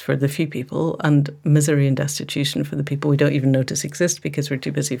jets for the few people and misery and destitution for the people we don't even notice exist because we're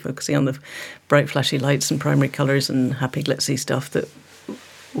too busy focusing on the bright flashy lights and primary colours and happy glitzy stuff that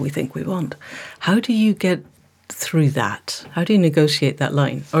we think we want. How do you get through that? How do you negotiate that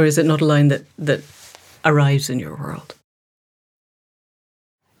line? Or is it not a line that arrives in your world?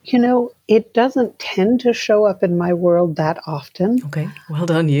 It doesn't tend to show up in my world that often. Okay, well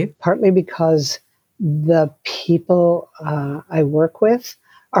done you. Partly because the people I work with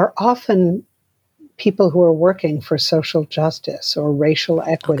are often people who are working for social justice or racial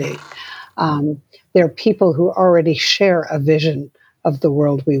equity. Okay. They're people who already share a vision of the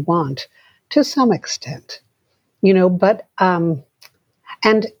world we want to some extent, but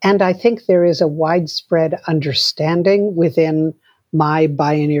and I think there is a widespread understanding within my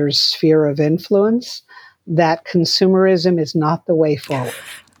Bioneer's sphere of influence that consumerism is not the way forward.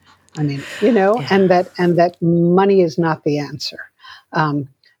 I mean, yeah. and that money is not the answer.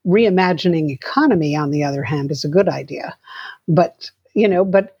 Reimagining economy, on the other hand, is a good idea, but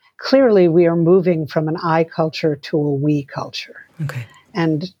clearly we are moving from an I culture to a we culture. Okay.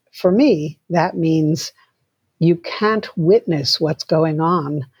 And for me, that means you can't witness what's going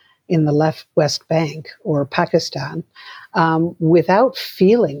on in the West Bank or Pakistan without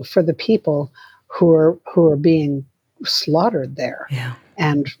feeling for the people who are being slaughtered there, yeah.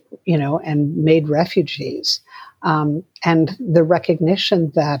 and made refugees, and the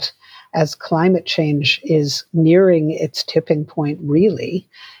recognition that as climate change is nearing its tipping point, really,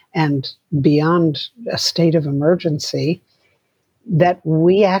 and beyond a state of emergency, that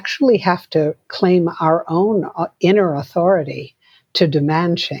we actually have to claim our own inner authority to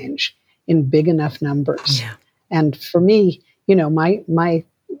demand change in big enough numbers. Yeah. And for me, my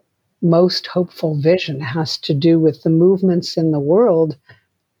most hopeful vision has to do with the movements in the world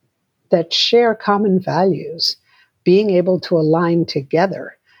that share common values, being able to align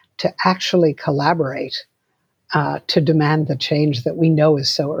together to actually collaborate to demand the change that we know is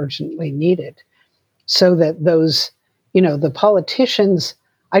so urgently needed. So that those, the politicians,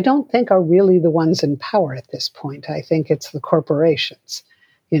 I don't think are really the ones in power at this point. I think it's the corporations,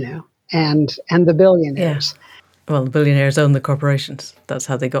 and the Yeah. billionaires. Well, the billionaires own the corporations. That's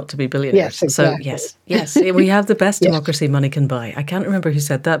how they got to be billionaires. Yes, So exactly. yes, we have the best Yes. democracy money can buy. I can't remember who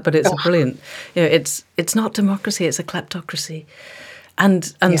said that, but it's a Oh, brilliant. It's not democracy; it's a kleptocracy.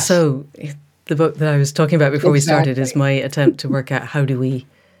 And yes, so the book that I was talking about before we started is exactly. my attempt to work out how do we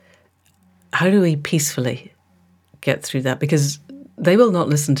peacefully get through that, because they will not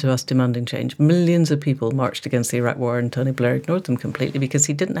listen to us demanding change. Millions of people marched against the Iraq War, and Tony Blair ignored them completely because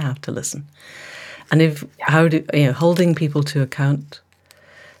he didn't have to listen. And holding people to account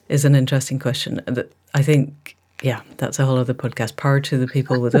is an interesting question. I think, that's a whole other podcast. Power to the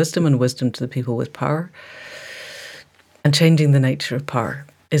people with wisdom, and wisdom to the people with power. And changing the nature of power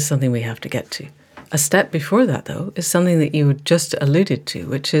is something we have to get to. A step before that, though, is something that you just alluded to,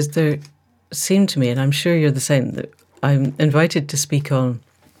 which is there seemed to me, and I'm sure you're the same, that I'm invited to speak on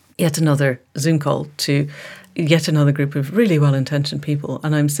yet another Zoom call to yet another group of really well-intentioned people,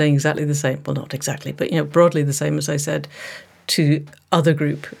 and I'm saying exactly the same. Well, not exactly, but broadly the same as I said to other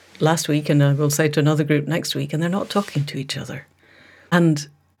group last week, and I will say to another group next week, and they're not talking to each other. And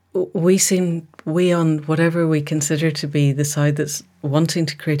we on whatever we consider to be the side that's wanting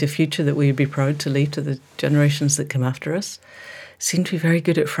to create a future that we would be proud to leave to the generations that come after us, seem to be very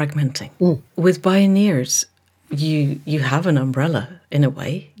good at fragmenting. With Bioneers, you have an umbrella in a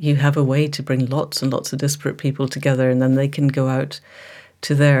way. You have a way to bring lots and lots of disparate people together, and then they can go out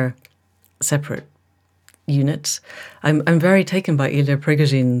to their separate units. I'm very taken by Ilya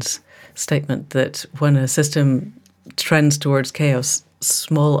Prigozhin's statement that when a system trends towards chaos,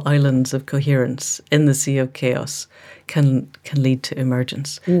 small islands of coherence in the sea of chaos can lead to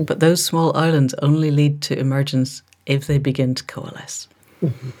emergence. But those small islands only lead to emergence if they begin to coalesce.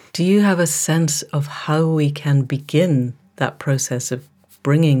 Mm-hmm. Do you have a sense of how we can begin that process of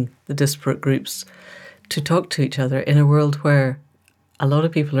bringing the disparate groups to talk to each other in a world where a lot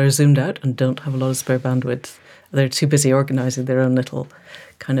of people are zoomed out and don't have a lot of spare bandwidth? They're too busy organising their own little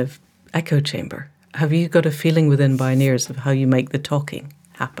kind of echo chamber. Have you got a feeling within Bioneers of how you make the talking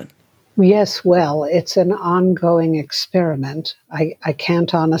happen? Yes, well, it's an ongoing experiment. I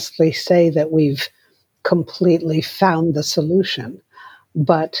can't honestly say that we've completely found the solution,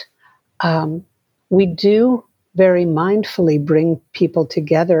 but we do very mindfully bring people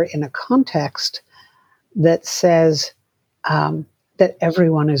together in a context that says that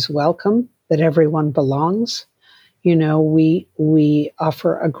everyone is welcome, that everyone belongs. We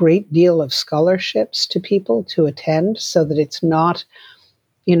offer a great deal of scholarships to people to attend so that it's not,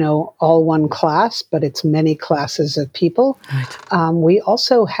 all one class, but it's many classes of people. Right. We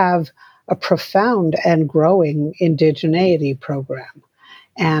also have a profound and growing indigeneity program.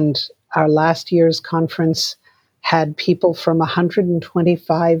 And our last year's conference had people from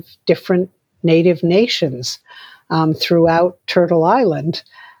 125 different Native nations throughout Turtle Island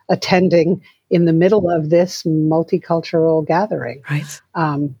attending in the middle of this multicultural gathering. Right.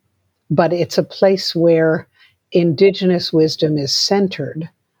 But it's a place where Indigenous wisdom is centered,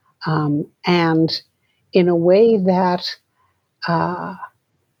 and in a way that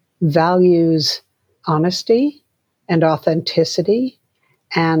values honesty and authenticity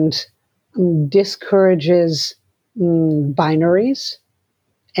and discourages binaries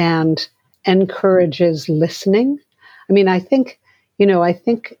and encourages listening. I mean, I think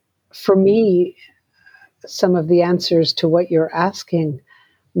for me, some of the answers to what you're asking,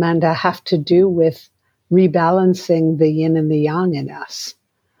 Manda, have to do with rebalancing the yin and the yang in us.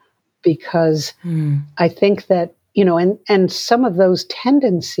 Because I think that, and some of those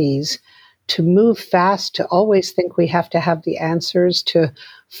tendencies to move fast, to always think we have to have the answers, to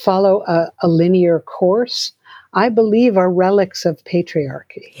follow a linear course, I believe are relics of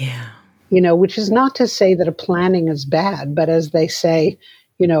patriarchy. Yeah. Which is not to say that a planning is bad, but as they say,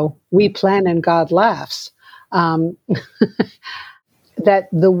 we plan and God laughs. That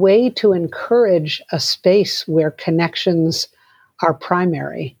the way to encourage a space where connections are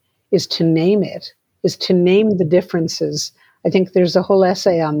primary is to name it, is to name the differences. I think there's a whole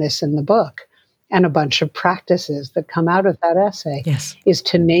essay on this in the book, and a bunch of practices that come out of that essay. Yes. Is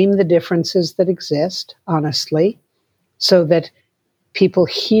to name the differences that exist, honestly, so that people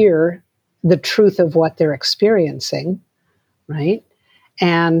hear the truth of what they're experiencing, right?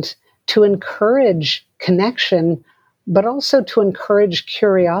 And to encourage connection, but also to encourage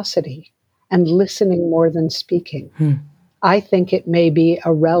curiosity and listening more than speaking. I think it may be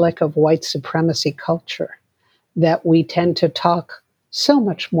a relic of white supremacy culture that we tend to talk so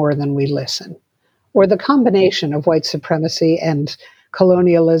much more than we listen, or the combination of white supremacy and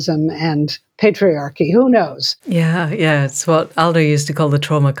colonialism and patriarchy. Who knows? Yeah, it's what Alder used to call the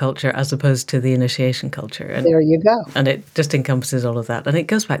trauma culture as opposed to the initiation culture. And there you go. And it just encompasses all of that. And it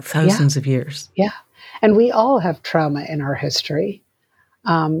goes back thousands of years. Yeah. And we all have trauma in our history.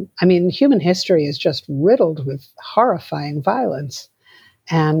 I mean, human history is just riddled with horrifying violence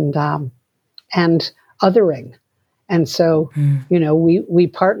and othering. And so, we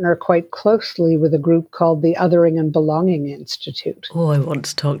partner quite closely with a group called the Othering and Belonging Institute. Oh, I want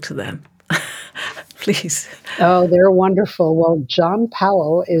to talk to them. Please. Oh, they're wonderful. Well, John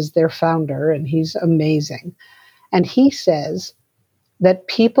Powell is their founder, and he's amazing. And he says that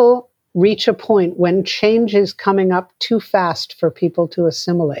people reach a point when change is coming up too fast for people to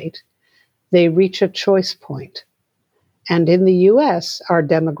assimilate. They reach a choice point. And in the US, our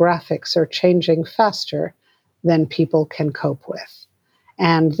demographics are changing faster than people can cope with.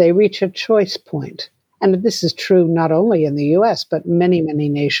 And they reach a choice point. And this is true not only in the US, but many, many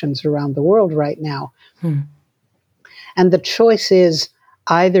nations around the world right now. And the choice is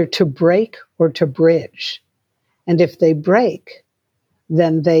either to break or to bridge. And if they break,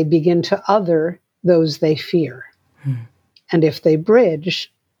 then they begin to other those they fear. And if they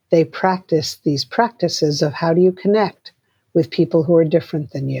bridge, they practice these practices of how do you connect with people who are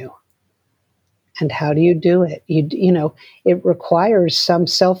different than you? And how do you do it? It requires some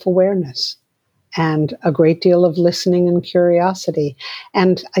self-awareness and a great deal of listening and curiosity.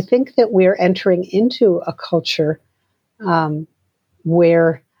 And I think that we're entering into a culture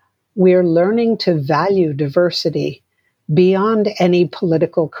where we're learning to value diversity beyond any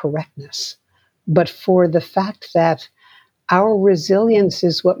political correctness, but for the fact that our resilience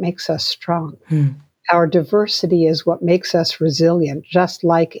is what makes us strong. Our diversity is what makes us resilient. Just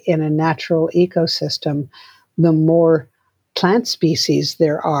like in a natural ecosystem, the more plant species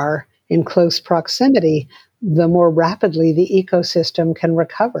there are in close proximity, the more rapidly the ecosystem can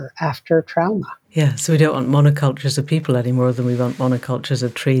recover after trauma. Yeah, so we don't want monocultures of people any more than we want monocultures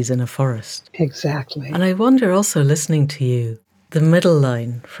of trees in a forest. Exactly. And I wonder also, listening to you, the middle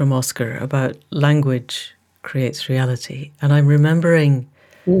line from Oscar about language creates reality. And I'm remembering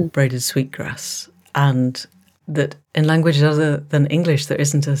Braided Sweetgrass, and that in languages other than English, there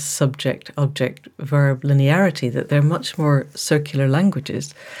isn't a subject, object, verb linearity, that they're much more circular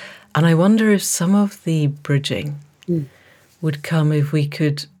languages. And I wonder if some of the bridging would come if we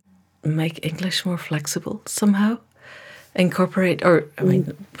could make English more flexible somehow, incorporate, or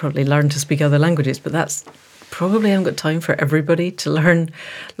probably learn to speak other languages, but that's probably I haven't got time for everybody to learn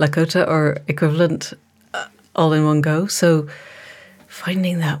Lakota or equivalent all in one go. So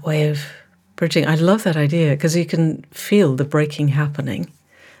finding that way of bridging, I love that idea, because you can feel the breaking happening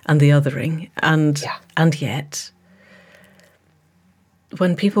and the othering, and yet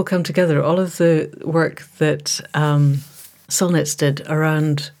when people come together, all of the work that Solnitz did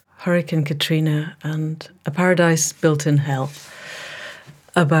around Hurricane Katrina and A Paradise Built in Hell,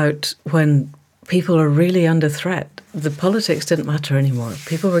 about when people are really under threat, the politics didn't matter anymore.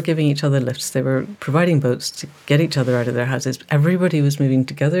 People were giving each other lifts. They were providing boats to get each other out of their houses. Everybody was moving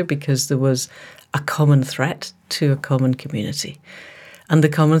together because there was a common threat to a common community. And the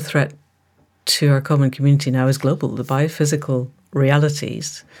common threat to our common community now is global. The biophysical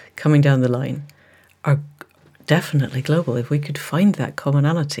realities coming down the line are definitely global. If we could find that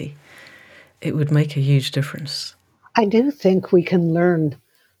commonality, it would make a huge difference. I do think we can learn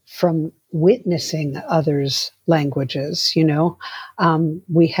from witnessing others' languages.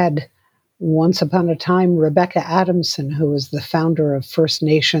 We had once upon a time Rebecca Adamson, who was the founder of First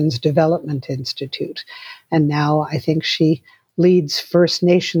Nations Development Institute, and now I think she leads First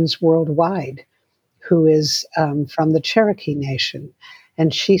Nations worldwide, who is from the Cherokee Nation.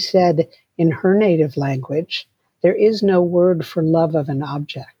 And she said in her native language, there is no word for love of an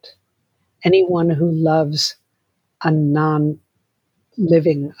object. Anyone who loves a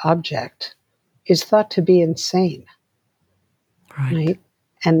non-living object is thought to be insane. Right?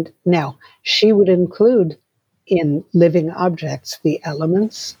 And now she would include in living objects the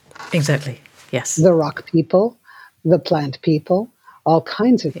elements. Exactly, yes. The rock people, the plant people, all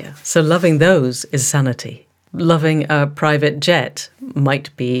kinds of... Yeah. So loving those is sanity. Loving a private jet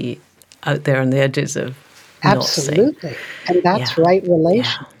might be out there on the edges of absolutely. And that's right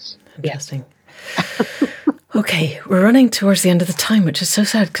relations. Yeah. Interesting. Yes. Okay, we're running towards the end of the time, which is so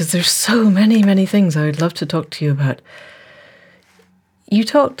sad because there's so many, many things I would love to talk to you about. You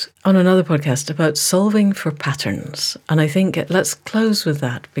talked on another podcast about solving for patterns. And I think let's close with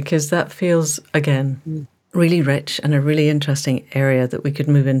that, because that feels, again, really rich and a really interesting area that we could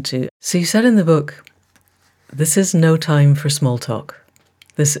move into. So you said in the book, this is no time for small talk.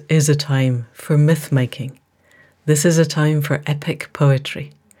 This is a time for myth making. This is a time for epic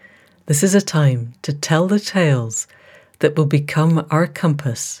poetry. This is a time to tell the tales that will become our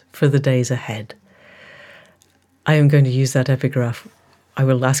compass for the days ahead. I am going to use that epigraph. I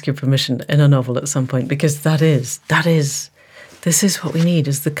will ask your permission in a novel at some point, because this is what we need,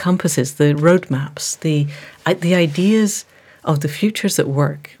 is the compasses, the roadmaps, the ideas of the futures at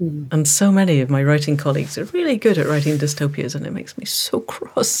work. And so many of my writing colleagues are really good at writing dystopias, and it makes me so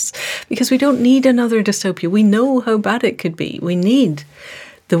cross, because we don't need another dystopia. We know how bad it could be. We need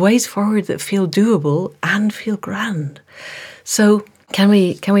the ways forward that feel doable and feel grand. So can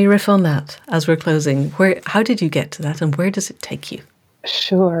we riff on that as we're closing? How did you get to that, and where does it take you?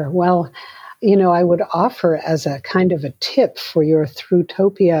 Sure. Well, I would offer as a kind of a tip for your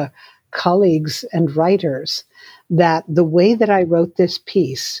Throughtopia colleagues and writers that the way that I wrote this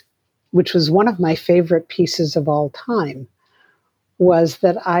piece, which was one of my favorite pieces of all time, was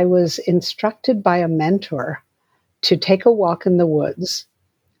that I was instructed by a mentor to take a walk in the woods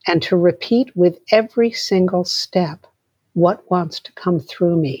and to repeat with every single step, what wants to come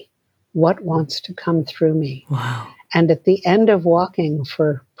through me? What wants to come through me? Wow. And at the end of walking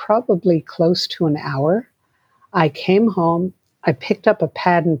for probably close to an hour, I came home, I picked up a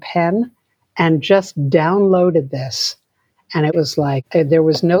pad and pen and just downloaded this. And it was like, there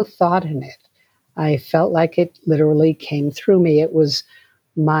was no thought in it. I felt like it literally came through me. It was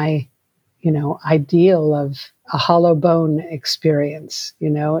my, ideal of a hollow bone experience.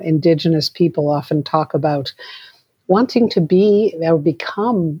 Indigenous people often talk about wanting to be or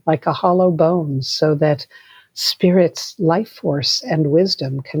become like a hollow bone so that Spirit's life force and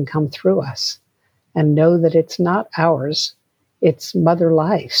wisdom can come through us, and know that it's not ours, it's Mother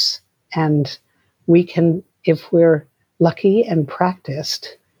Life's. And we can, if we're lucky and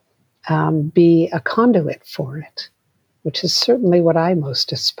practiced, be a conduit for it, which is certainly what I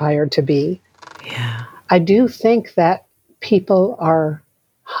most aspire to be. Yeah. I do think that people are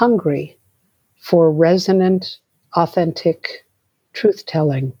hungry for resonant, authentic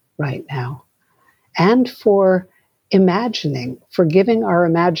truth-telling right now, and for imagining, for giving our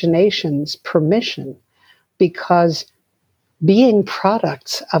imaginations permission, because being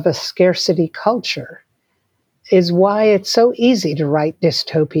products of a scarcity culture is why it's so easy to write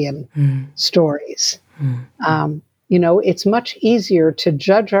dystopian stories. It's much easier to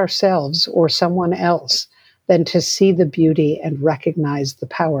judge ourselves or someone else than to see the beauty and recognize the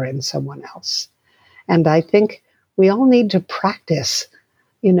power in someone else. And I think we all need to practice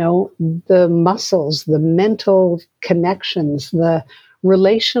the muscles, the mental connections, the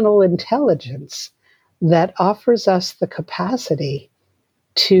relational intelligence that offers us the capacity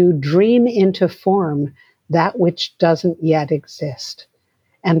to dream into form that which doesn't yet exist.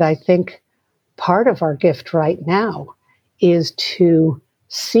 And I think part of our gift right now is to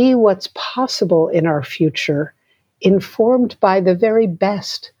see what's possible in our future, informed by the very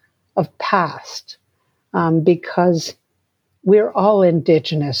best of past, because we're all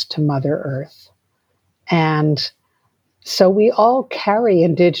indigenous to Mother Earth. And so we all carry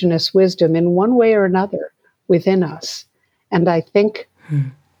indigenous wisdom in one way or another within us. And I think,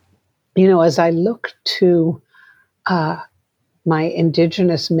 as I look to my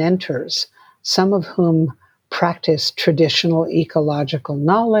indigenous mentors, some of whom practice traditional ecological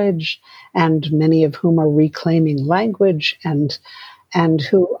knowledge, and many of whom are reclaiming language, and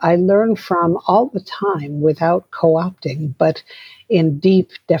who I learn from all the time without co-opting, but in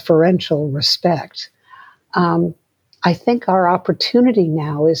deep deferential respect. I think our opportunity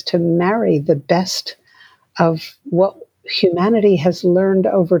now is to marry the best of what humanity has learned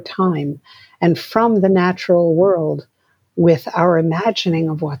over time and from the natural world with our imagining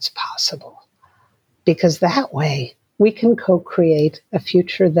of what's possible. Because that way we can co-create a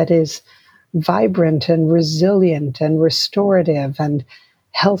future that is vibrant and resilient and restorative and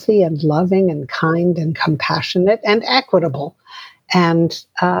healthy and loving and kind and compassionate and equitable. And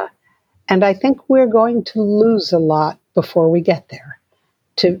I think we're going to lose a lot before we get there.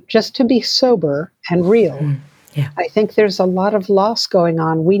 To be sober and real, Yeah. I think there's a lot of loss going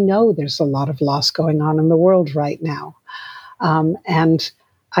on. We know there's a lot of loss going on in the world right now. And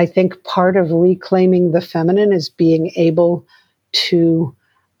I think part of reclaiming the feminine is being able to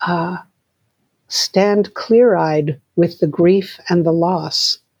stand clear-eyed with the grief and the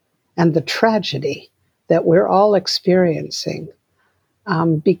loss and the tragedy that we're all experiencing.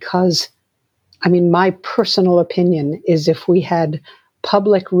 Because, my personal opinion is if we had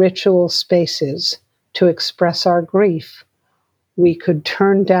public ritual spaces to express our grief, we could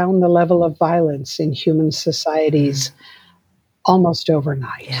turn down the level of violence in human societies almost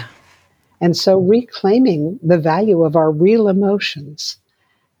overnight. Yeah. And so reclaiming the value of our real emotions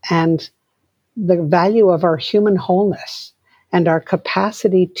and the value of our human wholeness and our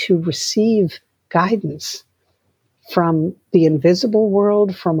capacity to receive guidance from the invisible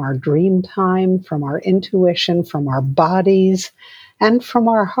world, from our dream time, from our intuition, from our bodies, and from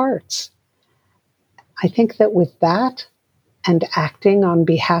our hearts. I think that with that and acting on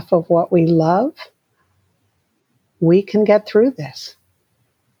behalf of what we love, we can get through this.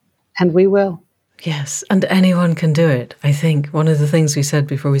 And we will. Yes, and anyone can do it. I think one of the things we said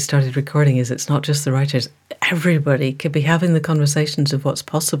before we started recording is it's not just the writers. Everybody could be having the conversations of what's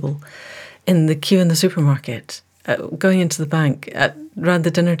possible in the queue in the supermarket, going into the bank, around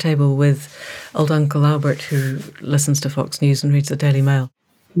the dinner table with old Uncle Albert who listens to Fox News and reads the Daily Mail.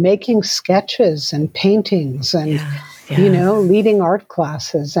 Making sketches and paintings and, leading art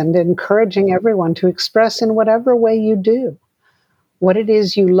classes and encouraging everyone to express in whatever way you do what it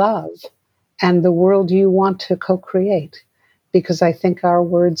is you love and the world you want to co-create. Because I think our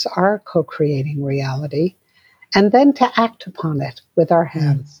words are co-creating reality. And then to act upon it with our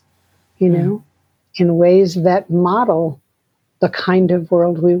hands, in ways that model the kind of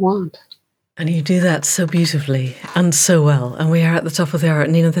world we want. And you do that so beautifully and so well. And we are at the top of the hour.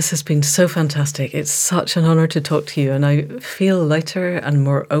 Nina, this has been so fantastic. It's such an honor to talk to you. And I feel lighter and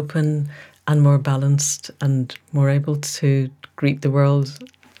more open and more balanced and more able to greet the world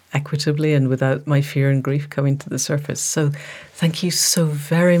equitably and without my fear and grief coming to the surface. So thank you so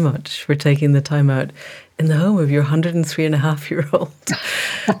very much for taking the time out in the home of your 103-and-a-half-year-old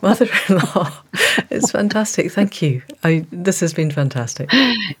mother-in-law. It's fantastic. Thank you. This has been fantastic.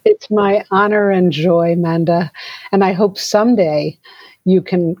 It's my honor and joy, Manda. And I hope someday you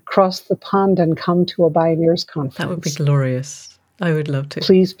can cross the pond and come to a Bioneers conference. That would be glorious. I would love to.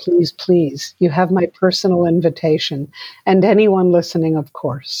 Please, please, please. You have my personal invitation. And anyone listening, of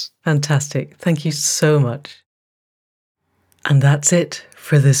course. Fantastic. Thank you so much. And that's it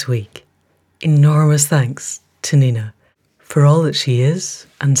for this week. Enormous thanks to Nina for all that she is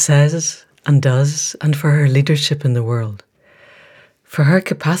and says and does, and for her leadership in the world, for her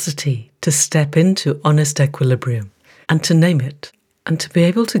capacity to step into honest equilibrium and to name it, and to be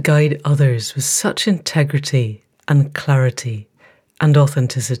able to guide others with such integrity and clarity and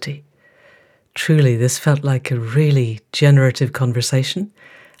authenticity. Truly, this felt like a really generative conversation,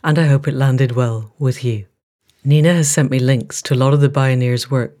 and I hope it landed well with you. Nina has sent me links to a lot of the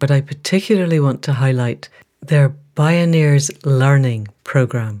Bioneers' work, but I particularly want to highlight their Bioneers Learning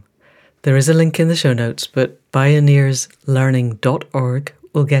program. There is a link in the show notes, but pioneerslearning.org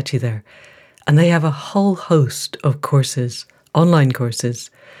will get you there. And they have a whole host of courses, online courses,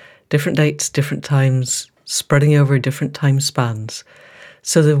 different dates, different times, spreading over different time spans.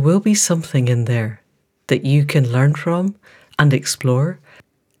 So there will be something in there that you can learn from and explore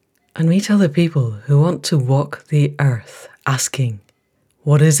and meet other people who want to walk the earth asking,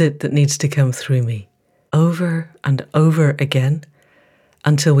 what is it that needs to come through me? Over and over again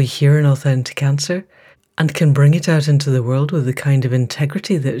until we hear an authentic answer and can bring it out into the world with the kind of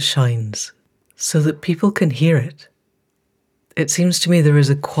integrity that shines so that people can hear it. It seems to me there is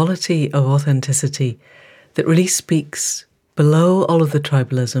a quality of authenticity that really speaks below all of the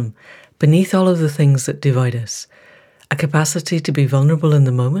tribalism, beneath all of the things that divide us, a capacity to be vulnerable in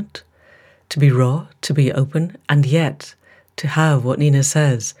the moment, to be raw, to be open, and yet to have what Nina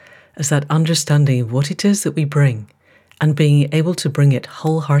says as that understanding of what it is that we bring and being able to bring it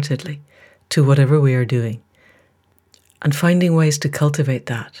wholeheartedly to whatever we are doing and finding ways to cultivate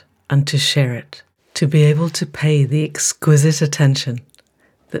that and to share it, to be able to pay the exquisite attention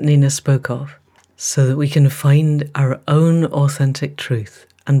that Nina spoke of so that we can find our own authentic truth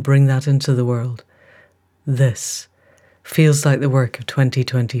and bring that into the world. This feels like the work of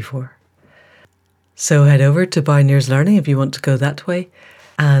 2024. So head over to Bioneers Learning if you want to go that way.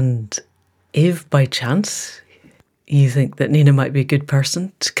 And if by chance you think that Nina might be a good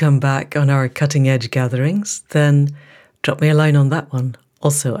person to come back on our cutting edge gatherings, then drop me a line on that one.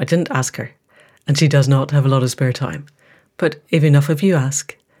 Also, I didn't ask her, and she does not have a lot of spare time. But if enough of you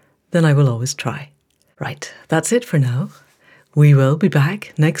ask, then I will always try. Right, that's it for now. We will be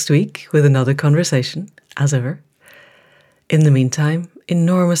back next week with another conversation, as ever. In the meantime,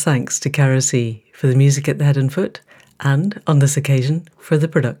 enormous thanks to Cara C for the music at the head and foot, and, on this occasion, for the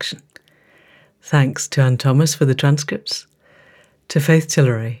production. Thanks to Anne Thomas for the transcripts, to Faith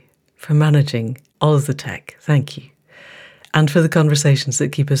Tillery for managing all of the tech, thank you, and for the conversations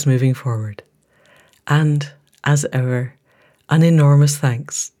that keep us moving forward. And, as ever, an enormous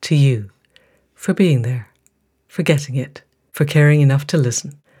thanks to you for being there, for getting it, for caring enough to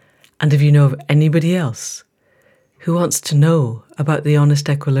listen. And if you know of anybody else who wants to know about the honest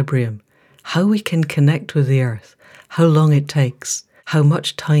equilibrium, how we can connect with the earth, how long it takes, how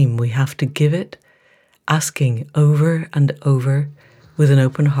much time we have to give it, asking over and over with an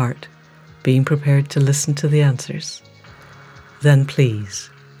open heart, being prepared to listen to the answers, then please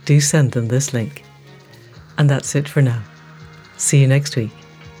do send them this link. And that's it for now. See you next week.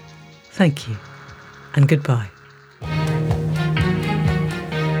 Thank you and goodbye.